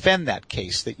defend that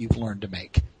case that you've learned to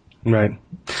make. Right.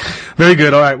 Very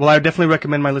good. All right. Well, I definitely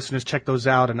recommend my listeners check those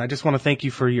out, and I just want to thank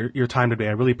you for your time today.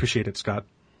 I really appreciate it, Scott.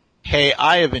 Hey,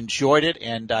 I have enjoyed it,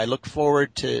 and I look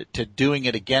forward to doing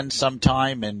it again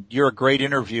sometime. And you're a great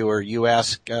interviewer. You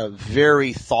ask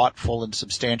very thoughtful and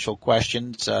substantial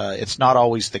questions. It's not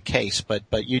always the case, but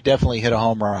you definitely hit a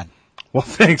home run. Well,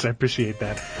 thanks. I appreciate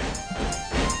that.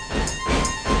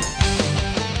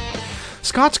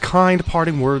 Scott's kind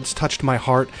parting words touched my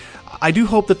heart, I do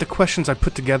hope that the questions I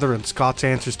put together and Scott's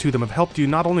answers to them have helped you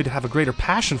not only to have a greater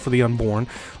passion for the unborn,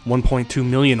 1.2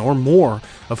 million or more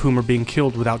of whom are being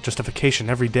killed without justification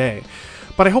every day,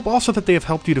 but I hope also that they have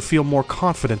helped you to feel more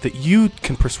confident that you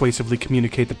can persuasively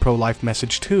communicate the pro-life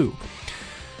message too.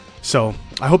 So,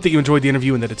 I hope that you enjoyed the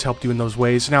interview and that it's helped you in those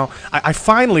ways. Now, I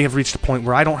finally have reached a point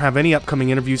where I don't have any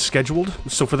upcoming interviews scheduled,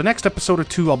 so for the next episode or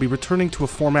two, I'll be returning to a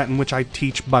format in which I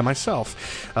teach by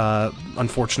myself,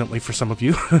 unfortunately for some of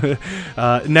you.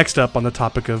 Next up on the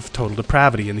topic of total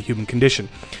depravity and the human condition.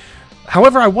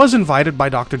 However, I was invited by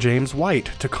Dr. James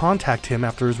White to contact him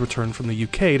after his return from the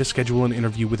UK to schedule an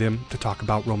interview with him to talk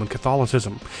about Roman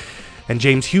Catholicism. And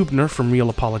James Huebner from Real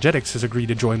Apologetics has agreed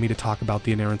to join me to talk about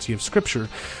the inerrancy of Scripture.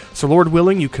 So Lord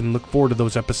willing, you can look forward to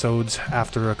those episodes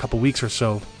after a couple weeks or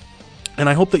so. And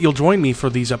I hope that you'll join me for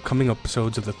these upcoming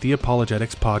episodes of the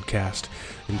Theapologetics podcast.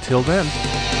 Until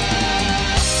then...